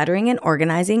decluttering and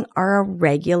organizing are a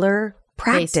regular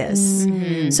practice.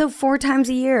 So 4 times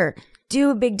a year, do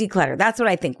a big declutter. That's what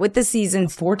I think. With the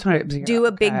seasons, 4 times a year. Do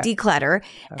a big declutter.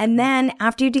 Okay. And then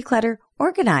after you declutter,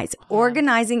 organize.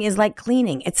 Organizing is like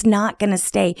cleaning. It's not going to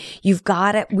stay. You've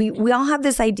got it. We all have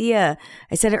this idea.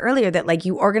 I said it earlier that like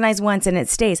you organize once and it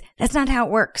stays. That's not how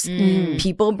it works.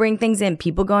 People bring things in.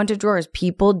 People go into drawers.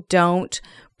 People don't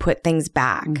put things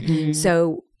back.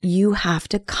 So you have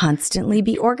to constantly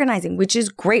be organizing, which is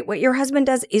great. What your husband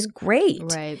does is great.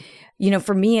 Right. You know,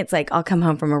 for me, it's like I'll come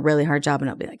home from a really hard job and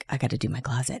I'll be like, I got to do my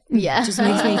closet. Yeah. It just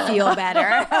makes me feel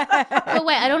better. But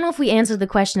wait, I don't know if we answered the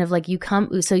question of like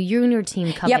so you and your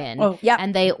team come in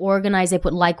and they organize, they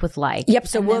put like with like. Yep.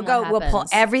 So we'll pull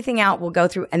everything out, we'll go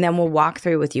through and then we'll walk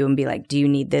through with you and be like, do you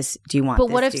need this? Do you want this?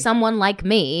 But what if someone like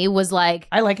me was like,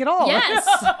 I like it all. Yes.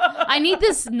 I need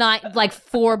this like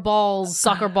 4 balls,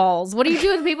 soccer balls. What do you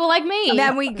do with people like me? And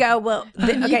then we go,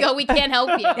 you go, we can't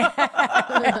help you.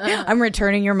 I'm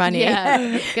returning your money. Yeah.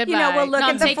 Goodbye. You know, we'll look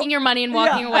I'm taking your money and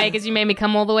walking away because you made me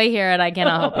come all the way here and I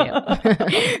cannot help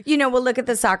you. You know, we'll look at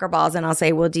the soccer balls and I'll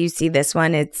say, well, do you see this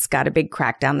one? It's got a big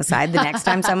crack down the side. The next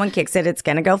time someone kicks it, it's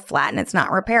going to go flat and it's not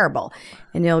repairable.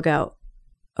 And you'll go,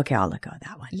 okay, I'll let go of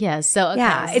that one. Yeah. So,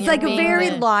 it's like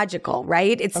very logical,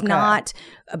 right? It's not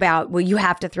about, well, you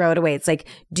have to throw it away. It's like,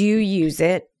 do you use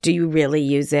it? Do you really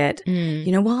use it?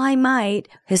 You know, well, I might.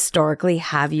 Historically,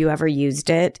 have you ever used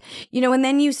it? You know, and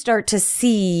then you start to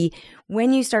see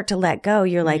when you start to let go,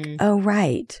 you're like, oh,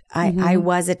 right. I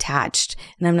was attached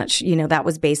and I'm not sure, you know, that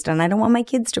was based on, I don't want my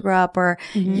kids to grow up or,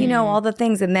 you know, all the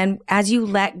things. And then as you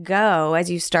let go, as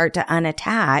you start to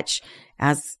unattach,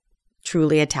 as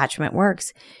truly attachment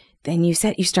works, then you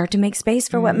start to make space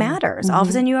for what matters. All of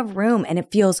a sudden you have room and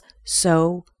it feels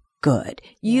so good.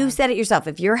 You said it yourself.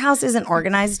 If your house isn't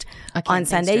organized on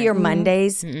Sunday, your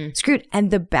Monday's screwed.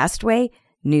 And the best way,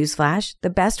 newsflash, the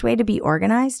best way to be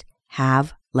organized,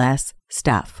 have less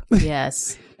stuff.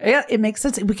 Yes. Yeah, it makes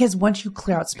sense because once you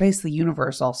clear out space, the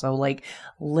universe also like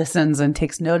listens and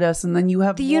takes notice, and then you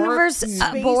have the universe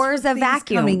abhors a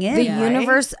vacuum. The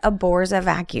universe abhors a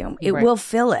vacuum. It will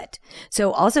fill it.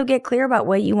 So also get clear about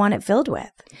what you want it filled with.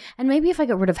 And maybe if I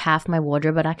get rid of half my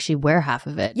wardrobe, I'd actually wear half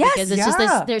of it. Yes, because it's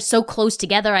just they're so close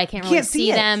together. I can't really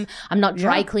see them. I'm not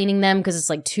dry cleaning them because it's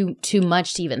like too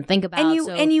much to even think about.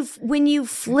 And you when you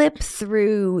flip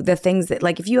through the things that,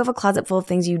 like, if you have a closet full of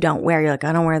things you don't wear, you're like,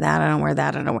 I don't wear that. I don't wear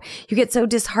that. I don't wear. You get so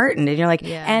disheartened and you're like,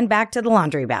 and back to the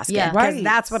laundry basket. Yeah. Because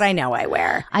that's what I know I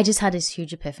wear. I just had this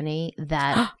huge epiphany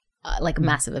that, like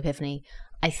massive epiphany.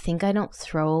 I think I don't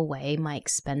throw away my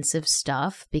expensive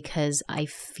stuff because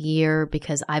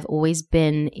because I've always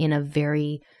been in a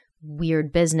very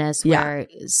weird business where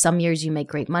some years you make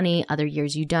great money, other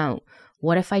years you don't.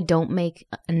 What if I don't make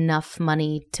enough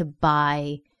money to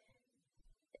buy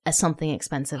something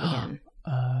expensive again?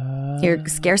 Your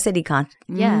scarcity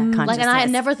consciousness. Like, and I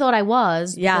never thought I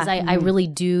was because I really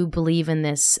do believe in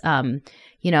this, the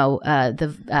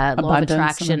law of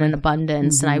attraction and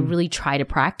abundance. And I really try to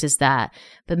practice that.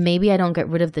 But maybe I don't get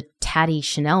rid of the tatty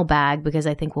Chanel bag because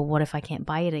I think, well, what if I can't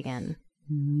buy it again?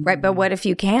 Right, but what if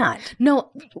you can't?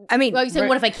 No, I mean, well, you said,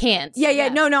 what if I can't? Yeah.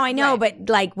 No, I know, but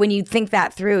like when you think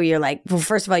that through, you're like, well,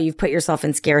 first of all, you've put yourself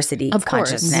in scarcity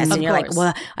consciousness, and you're like,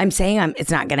 well, I'm saying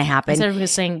it's not going to happen. Instead of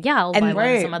just saying, I'll buy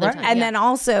one some other time. And then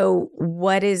also,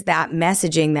 what is that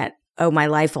messaging that, oh, my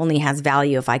life only has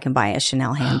value if I can buy a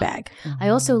Chanel handbag? I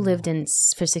also lived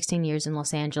for 16 years in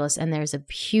Los Angeles, and there's a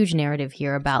huge narrative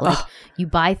here about like you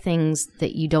buy things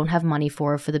that you don't have money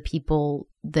for the people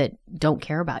that don't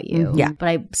care about you. Yeah. But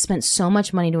I spent so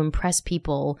much money to impress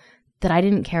people that I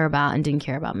didn't care about and didn't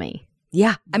care about me.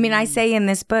 Yeah. I mean, I say in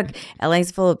this book,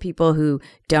 LA's full of people who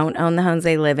don't own the homes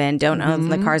they live in, don't own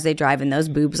the cars they drive, and those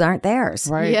boobs aren't theirs.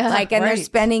 Right. Yeah. And they're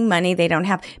spending money they don't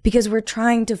have because we're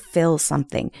trying to fill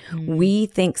something. We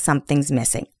think something's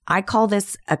missing. I call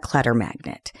this a clutter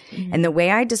magnet. And the way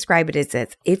I describe it is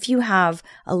this: if you have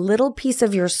a little piece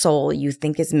of your soul you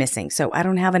think is missing, so I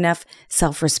don't have enough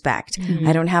self-respect,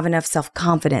 I don't have enough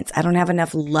self-confidence, I don't have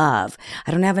enough love,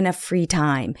 I don't have enough free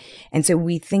time. And so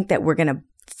we think that we're going to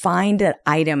find an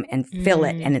item and fill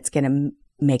it and it's going to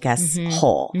make us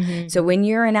whole. So when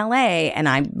you're in LA, and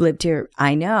I lived here,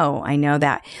 I know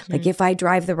that like if I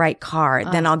drive the right car,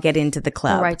 then I'll get into the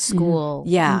club. The right school.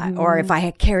 Yeah. Or if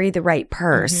I carry the right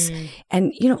purse.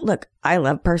 And look, I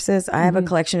love purses. I have a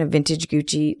collection of vintage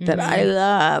Gucci that I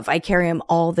love. I carry them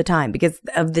all the time because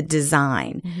of the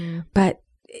design. But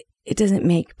it doesn't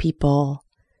make people,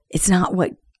 it's not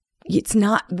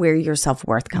where your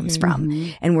self-worth comes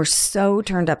from. And we're so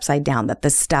turned upside down that the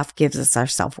stuff gives us our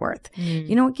self-worth.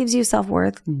 You know what gives you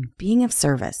self-worth? Being of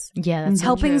service. Yeah, that's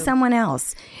helping so true. someone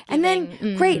else. And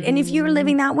then, great. And if you're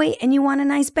living that way and you want a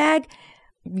nice bag,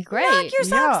 Great. Knock your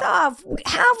socks off.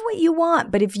 Have what you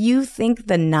want. But if you think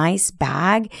the nice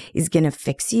bag is going to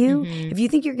fix you, if you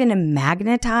think you're going to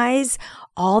magnetize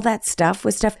all that stuff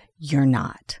with stuff, you're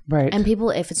not. Right. And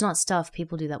people, if it's not stuff,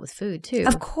 people do that with food too.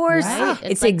 Of course. Right?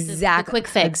 It's like exactly the quick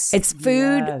fix. It's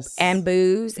food and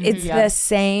booze. It's the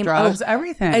same. Drugs,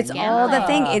 everything. It's all the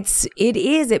thing.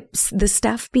 The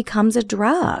stuff becomes a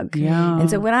drug. Yeah. And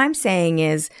so what I'm saying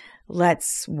is,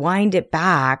 let's wind it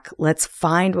back. Let's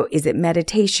find is it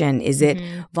meditation? Is it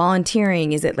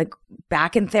volunteering? Is it like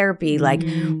back in therapy? Like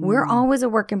we're always a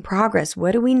work in progress.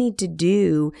 What do we need to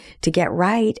do to get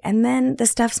right? And then the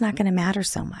stuff's not going to matter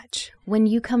so much. When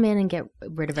you come in and get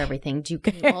rid of everything, can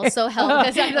you also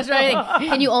help?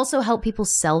 Can you also help people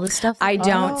sell this stuff? I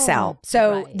don't sell.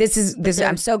 So this is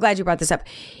I'm so glad you brought this up.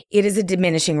 It is a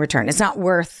diminishing return. It's not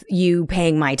worth you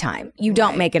paying my time. You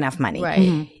don't make enough money.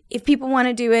 Right. If people want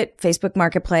to do it, Facebook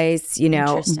Marketplace,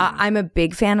 I'm a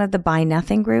big fan of the Buy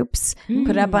Nothing groups.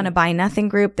 Put up on a Buy Nothing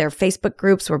group. They're Facebook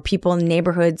groups where people in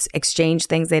neighborhoods exchange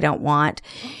things they don't want.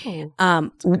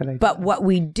 But what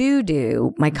we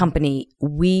do, my company,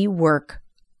 we work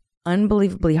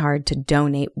unbelievably hard to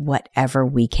donate whatever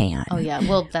we can. Oh yeah,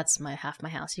 well that's half my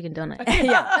house. You can donate.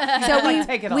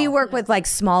 So we work with like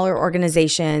smaller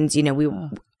organizations.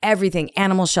 Everything,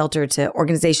 animal shelter to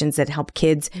organizations that help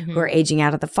kids who are aging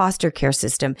out of the foster care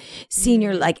system,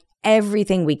 senior, like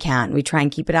everything we can. We try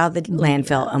and keep it out of the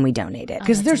landfill and we donate it.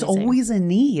 Because there's always a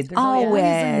need. There's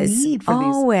always a need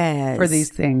for these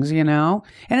things, And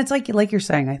it's like you're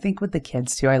saying, I think with the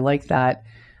kids too, I like that,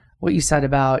 what you said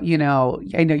about, I know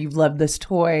you've loved this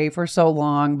toy for so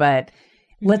long, but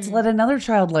let's let another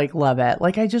child love it.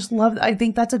 I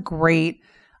think that's a great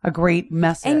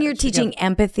message. And you're teaching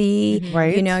empathy,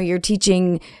 right? You're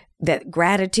teaching that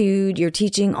gratitude, you're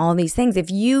teaching all these things.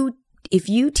 If you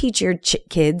teach your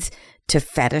kids to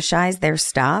fetishize their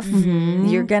stuff,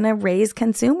 you're going to raise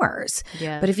consumers.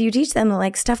 Yeah. But if you teach them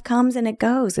that stuff comes and it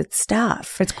goes, it's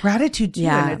stuff. It's gratitude too.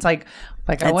 Yeah. And it's like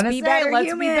I want to say,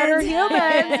 let's be better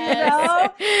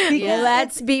humans,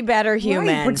 Let's be better humans.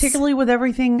 Right, particularly with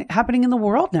everything happening in the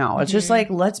world now. It's just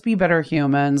let's be better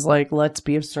humans. Let's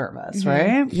be of service,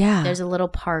 right? Yeah. There's a little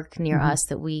park near us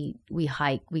that we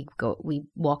hike. We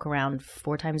walk around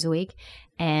 4 times a week.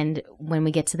 And when we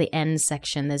get to the end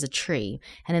section, there's a tree.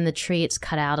 And in the tree, it's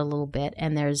cut out a little bit.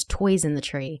 And there's toys in the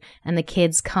tree. And the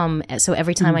kids come. So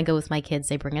every time I go with my kids,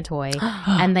 they bring a toy.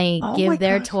 And they give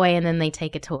their toy and then they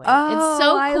take a toy. It's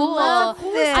so cool.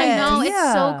 I know.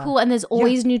 It's so cool. And there's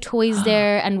always new toys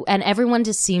there. And everyone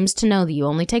just seems to know that you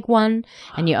only take one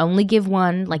and you only give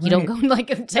one. You don't go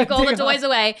take all the toys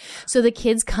away. So the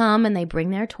kids come and they bring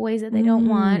their toys that they don't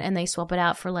want. And they swap it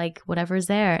out for whatever's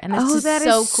there. And it's just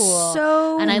so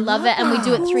cool. And I love it. And we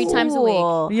do it 3 times a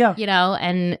week. Yeah.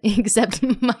 And except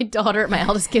my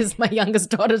eldest gives my youngest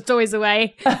daughter's toys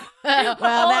away. All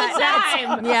the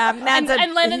time.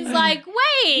 And Lennon's like,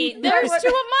 wait, there's 2 of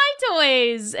my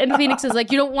toys. And Phoenix is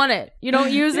like, you don't want it. You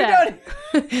don't use it. Let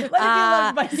it be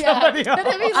loved by somebody else. Let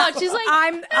it be loved. She's like,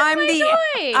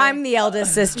 I'm the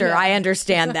eldest sister. I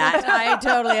understand that. I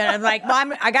totally. I'm like,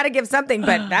 Mom, I got to give something,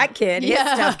 but that kid, his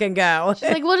stuff can go. She's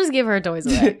like, we'll just give her toys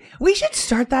away. We should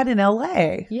start that in LA.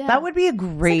 Yeah. That would be a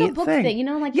great book thing.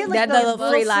 The little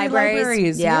free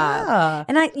libraries. Yeah.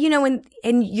 And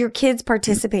and your kids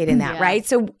participate in that, right?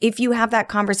 So if you have that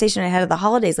conversation ahead of the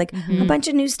holidays, a bunch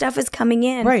of new stuff is coming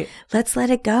in. Right. Let's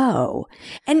let it go.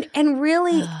 And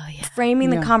really framing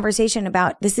the conversation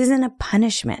about this isn't a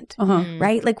punishment,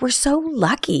 right? We're so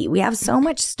lucky. We have so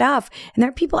much stuff. And there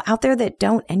are people out there that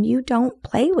don't, and you don't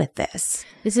play with this.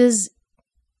 This is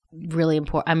really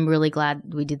important. I'm really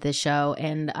glad we did this show,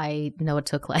 and I know it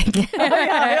took months. But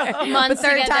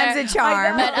 3rd time's a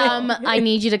charm. But I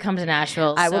need you to come to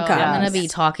Nashville. I will come. I'm going to be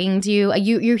talking to you.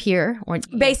 You're here,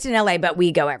 based in LA, but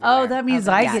we go everywhere. Oh, that means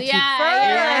I get you first.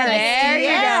 There you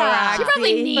go, Roxy. She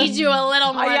probably needs you a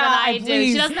little more than I do.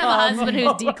 She doesn't have a husband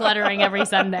who's decluttering every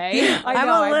Sunday.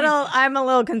 I'm a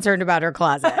little concerned about her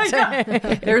closet.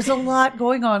 There's a lot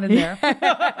going on in there.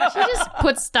 She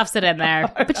just stuffs it in there,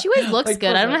 but she always looks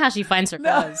good. I don't know how she finds her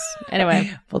clothes.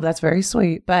 Anyway. Well, that's very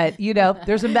sweet. But,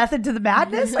 there's a method to the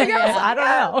madness, I guess. I don't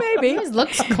know. Maybe. She always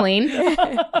looks clean. She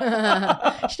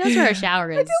knows where her shower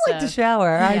is. I do like to shower,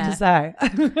 I have to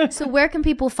say. So where can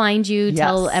people find you?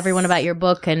 Tell everyone about your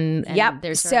book and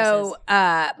their services. So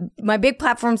my big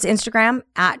platform's Instagram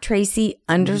at Tracy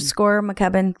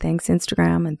 _McCubbin. Thanks,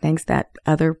 Instagram. And thanks that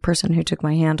other person who took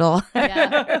my handle.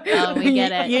 Yeah. Oh, we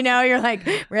get it. You know, you're like,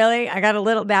 really? I got a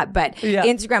little that. But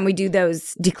Instagram, we do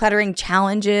those decluttering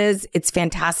challenges. It's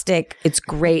fantastic. It's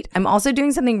great. I'm also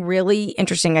doing something really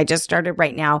interesting. I just started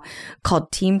right now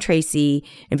called Team Tracy.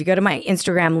 If you go to my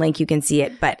Instagram link, you can see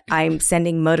it. But I'm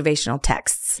sending motivational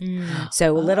texts.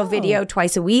 So a little video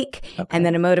twice a week, and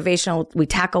then a motivational, we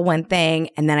tackle one thing,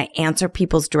 and then I answer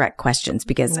people's direct questions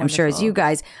because I'm sure as you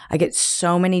guys, I get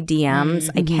so many DMs.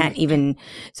 I can't even,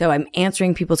 so I'm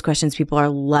answering people's questions. People are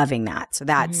loving that. So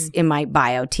that's in my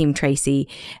bio, Team Tracy.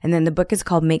 And then the book is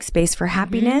called Make Space for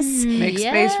Happiness. Make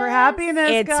Space for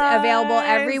Happiness. It's guys. available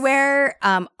everywhere.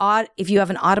 If you have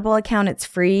an Audible account, it's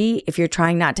free. If you're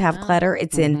trying not to have clutter,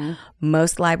 it's in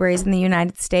most libraries in the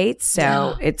United States.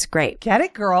 So it's great. Get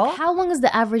it, girl. How long is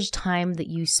the average time that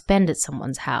you spend at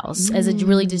someone's house? Is it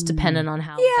really just dependent on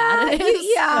how bad it is?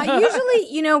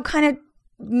 Usually, kind of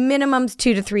minimum's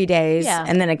 2 to 3 days,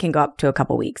 and then it can go up to a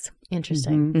couple weeks.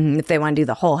 Interesting. If they want to do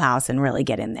the whole house and really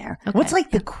get in there. Okay. What's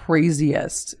like the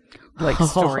craziest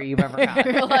story you've ever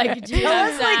had? Like, do tell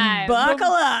us, like, buckle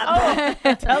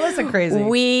up. Tell us a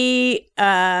crazy.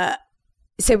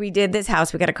 So we did this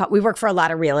house. We got a call. We work for a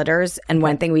lot of realtors, and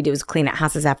one thing we do is clean out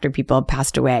houses after people have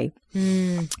passed away.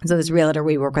 So this realtor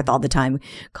we work with all the time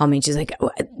called me, and she's like,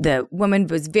 the woman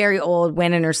was very old,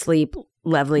 went in her sleep,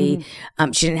 lovely.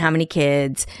 She didn't have any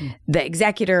kids. The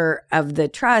executor of the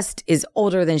trust is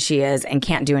older than she is and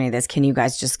can't do any of this. Can you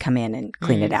guys just come in and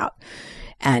clean it out?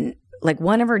 And like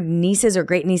one of her nieces or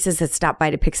great nieces had stopped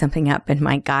by to pick something up, and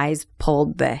my guys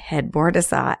pulled the headboard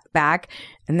aside back,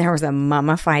 and there was a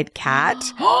mummified cat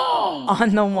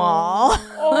on the wall,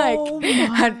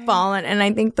 had fallen. And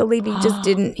I think the lady just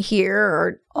didn't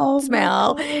hear or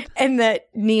smell. And the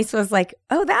niece was like,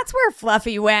 "Oh, that's where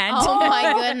Fluffy went." Oh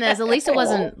my goodness! At least it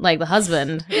wasn't like the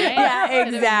husband. Right? Yeah,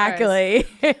 exactly.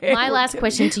 My last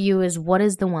question to you is: what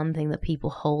is the one thing that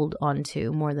people hold on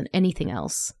to more than anything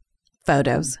else?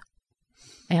 Photos.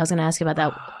 I was going to ask you about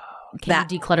that. Can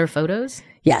you declutter photos?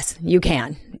 Yes, you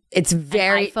can. It's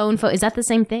very iPhone is that the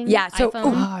same thing? Yeah. So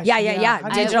yeah.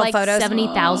 Digital I have photos.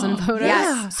 70,000 photos.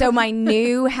 Yeah. So my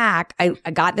new hack, I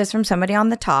got this from somebody on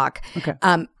the talk. Okay.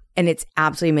 And it's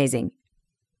absolutely amazing.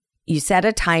 You set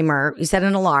a timer, you set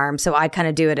an alarm. So I kind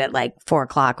of do it at like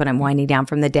 4:00 when I'm winding down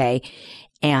from the day.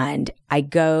 And I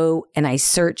go and I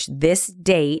search this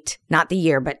date, not the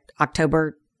year, but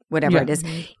October, whatever it is,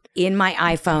 in my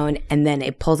iPhone, and then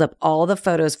it pulls up all the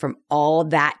photos from all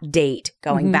that date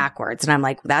going backwards. And I'm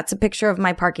like, that's a picture of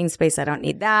my parking space. I don't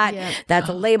need that. Yep. That's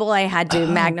a label I had to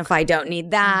magnify. Don't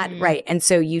need that. Right. And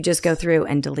so you just go through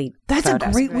and delete That's photos.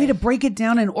 a great way to break it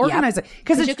down and organize it,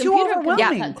 because it's too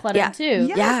overwhelming.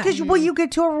 Too. Yes, because you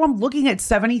get too overwhelmed looking at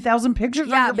 70,000 pictures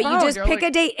on your but phone. you just pick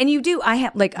a date, and you do. I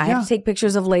have to take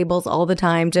pictures of labels all the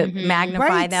time to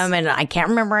magnify them, and I can't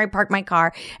remember where I parked my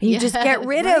car. And you just get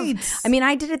rid of. I mean,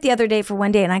 I did it the other day for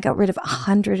one day, and I got rid of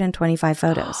 125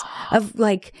 photos of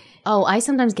like. Oh, I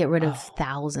sometimes get rid of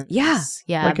thousands. Yeah.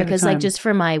 Like because like just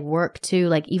for my work too,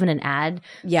 like even an ad,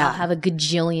 I'll have a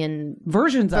gajillion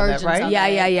versions of it, right?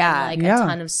 Yeah. And, like a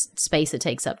ton of space it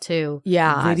takes up too.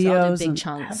 Yeah. Videos, so big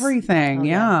chunks.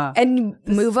 everything. And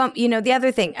move them. You know, the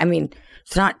other thing, I mean,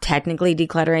 it's not technically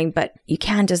decluttering, but you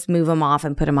can just move them off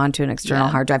and put them onto an external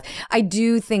hard drive. I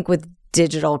do think with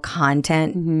digital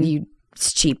content,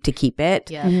 it's cheap to keep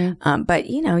it. Yeah. But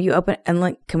you know, you open and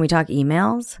like, can we talk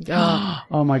emails?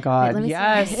 Oh my God.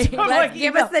 Yes.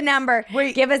 Give us the number.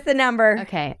 Wait. Give us the number.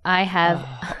 Okay. I have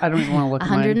I don't even want to look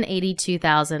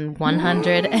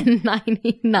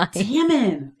 182,199. Damn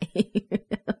it.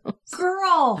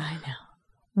 Girl. I know.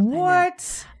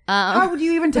 What? How would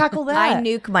you even tackle that? I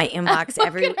nuke my inbox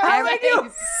every January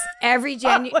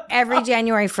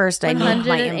 1st. I nuke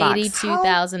my inbox.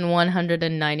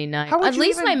 182,199. At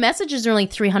least my messages are only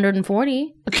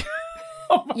 340.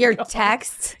 Your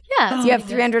texts? Yeah. So you have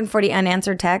 340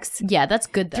 unanswered texts? Yeah, that's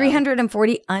good though.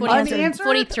 340 unanswered?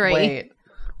 43. Wait.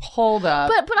 Hold up.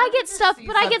 But I get stuff.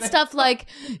 But I get stuff like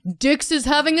Dick's is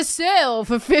having a sale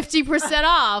for 50%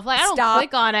 off. Like I don't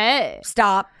click on it.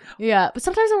 Stop. Yeah, but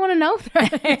sometimes I want to know if they're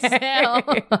having a sale.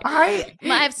 I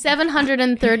have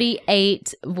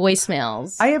 738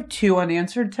 voicemails. I have 2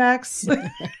 unanswered texts. Well,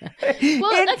 okay, so you're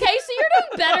doing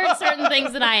better at certain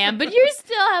things than I am, but you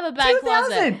still have a bad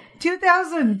closet.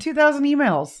 2,000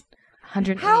 emails.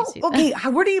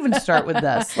 Where do you even start with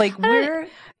this? Like, where?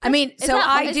 I mean, is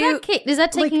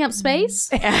that taking up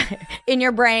space in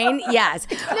your brain? Yes.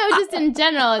 No, just in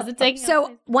general. Is it taking?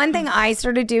 So one thing I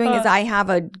started doing is I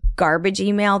have a garbage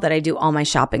email that I do all my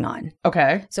shopping on.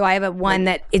 Okay. So I have one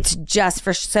that it's just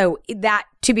for that.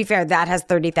 To be fair, that has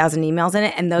 30,000 emails in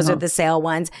it, and those are the sale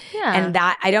ones. Yeah. And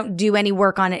that I don't do any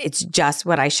work on it. It's just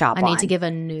what I shop on. I need to give a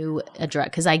new address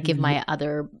because I give my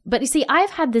other. But you see,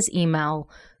 I've had this email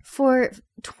for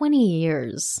 20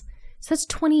 years. So that's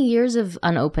 20 years of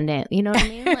unopened you know what I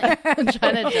mean? Like, I'm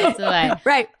trying to justify.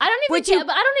 Right. I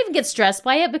don't even get stressed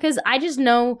by it because I just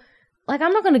know, like,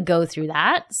 I'm not going to go through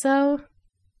that. So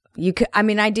you could. I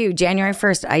mean, I do. January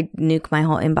 1st, I nuke my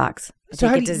whole inbox. So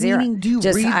take it to zero.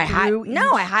 I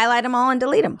highlight them all and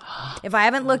delete them. If I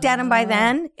haven't looked at them by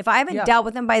then, if I haven't dealt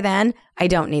with them by then, I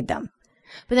don't need them.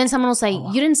 But then someone will say,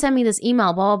 you didn't send me this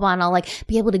email, blah, blah, blah. And I'll like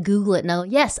be able to Google it. And I'll,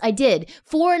 yes, I did.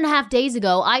 4.5 days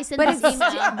ago, I sent this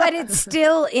email. But it's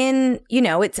still in,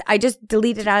 I just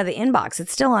deleted it out of the inbox.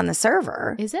 It's still on the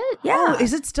server. Is it? Yeah. Oh,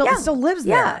 is it still, it still lives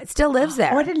there? Yeah, it still lives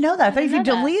there. Oh, I didn't know that. I thought if you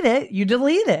delete it, you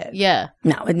delete it. Yeah.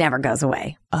 No, it never goes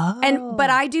away. Oh. But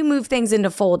I do move things into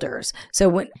folders.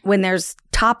 So when there's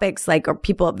topics or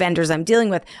vendors I'm dealing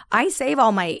with, I save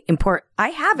all my I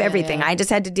have everything. Yeah. I just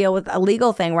had to deal with a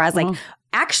legal thing where I was like,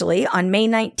 actually, on May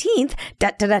 19th,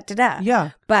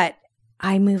 Yeah. But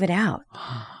I move it out.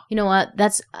 You know what?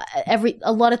 That's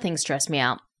a lot of things stress me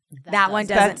out. That one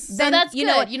doesn't. So that's good. You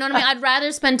know what I mean? I'd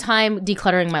rather spend time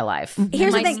decluttering my life.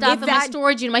 Here's the thing. My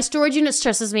storage unit. My storage unit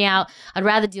stresses me out. I'd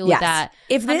rather deal with that.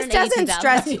 If this doesn't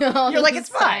stress you, you're like, it's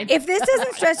fine. If this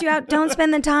doesn't stress you out, don't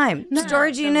spend the time.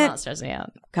 Storage unit. Not stress me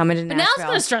out. Coming to Nashville. But now it's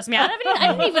going to stress me out. I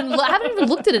haven't even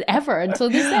looked at it ever until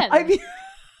this then.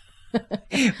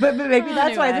 But maybe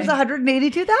that's why there's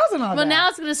 182,000 on there. Well, now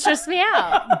it's going to stress me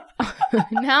out.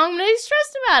 Now I'm going to be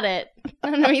stressed about it.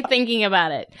 I'm going to be thinking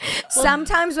about it. Well,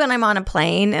 sometimes when I'm on a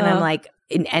plane and I'm like,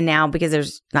 and now because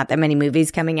there's not that many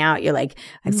movies coming out, you're like,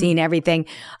 I've seen everything.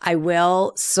 I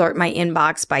will sort my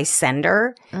inbox by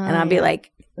sender and I'll be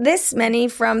like, this many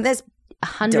from this.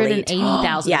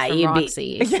 180,000 from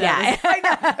Roxy. Yeah. I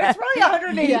know. It's probably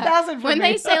 180,000 from When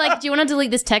me. they say, like, do you want to delete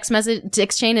this text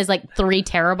chain is like 3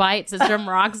 terabytes. It's from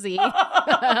Roxy.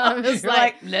 I'm just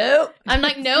like, nope. I'm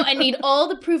like, no, I need all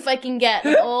the proof I can get.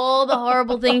 All the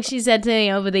horrible things she said to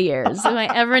me over the years. If I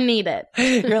ever need it.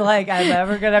 You're like, I'm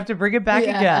never going to have to bring it back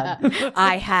again.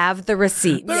 I have the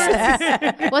receipts.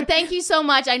 Yes. Well, thank you so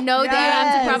much. I know that you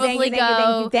have to probably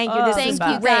go. Thank you. This is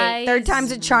great. Guys. Third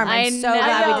time's a charm. I'm so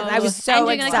glad we did. I was so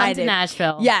and you're excited. Gonna come to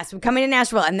Nashville. Yes, we're coming to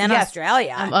Nashville and then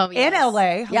Australia. And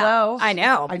LA. Hello. Yeah, I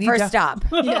know. First stop.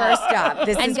 First stop.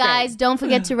 This and is guys, great. Don't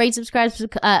forget to rate, subscribe.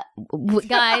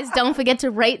 Guys, don't forget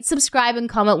to rate, subscribe, and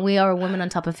comment. We are Women on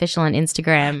Top Official on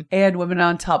Instagram. And Women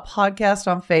on Top Podcast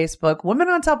on Facebook. Women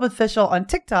on Top Official on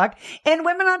TikTok. And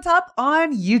Women on Top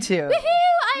on YouTube. Woohoo!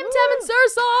 I am Tammin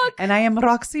Sursock. And I am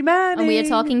Roxy Manning. And we are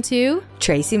talking to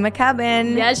Tracy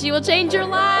McCubbin. Yes, she will change your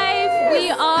life. We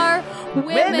are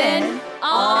Women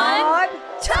on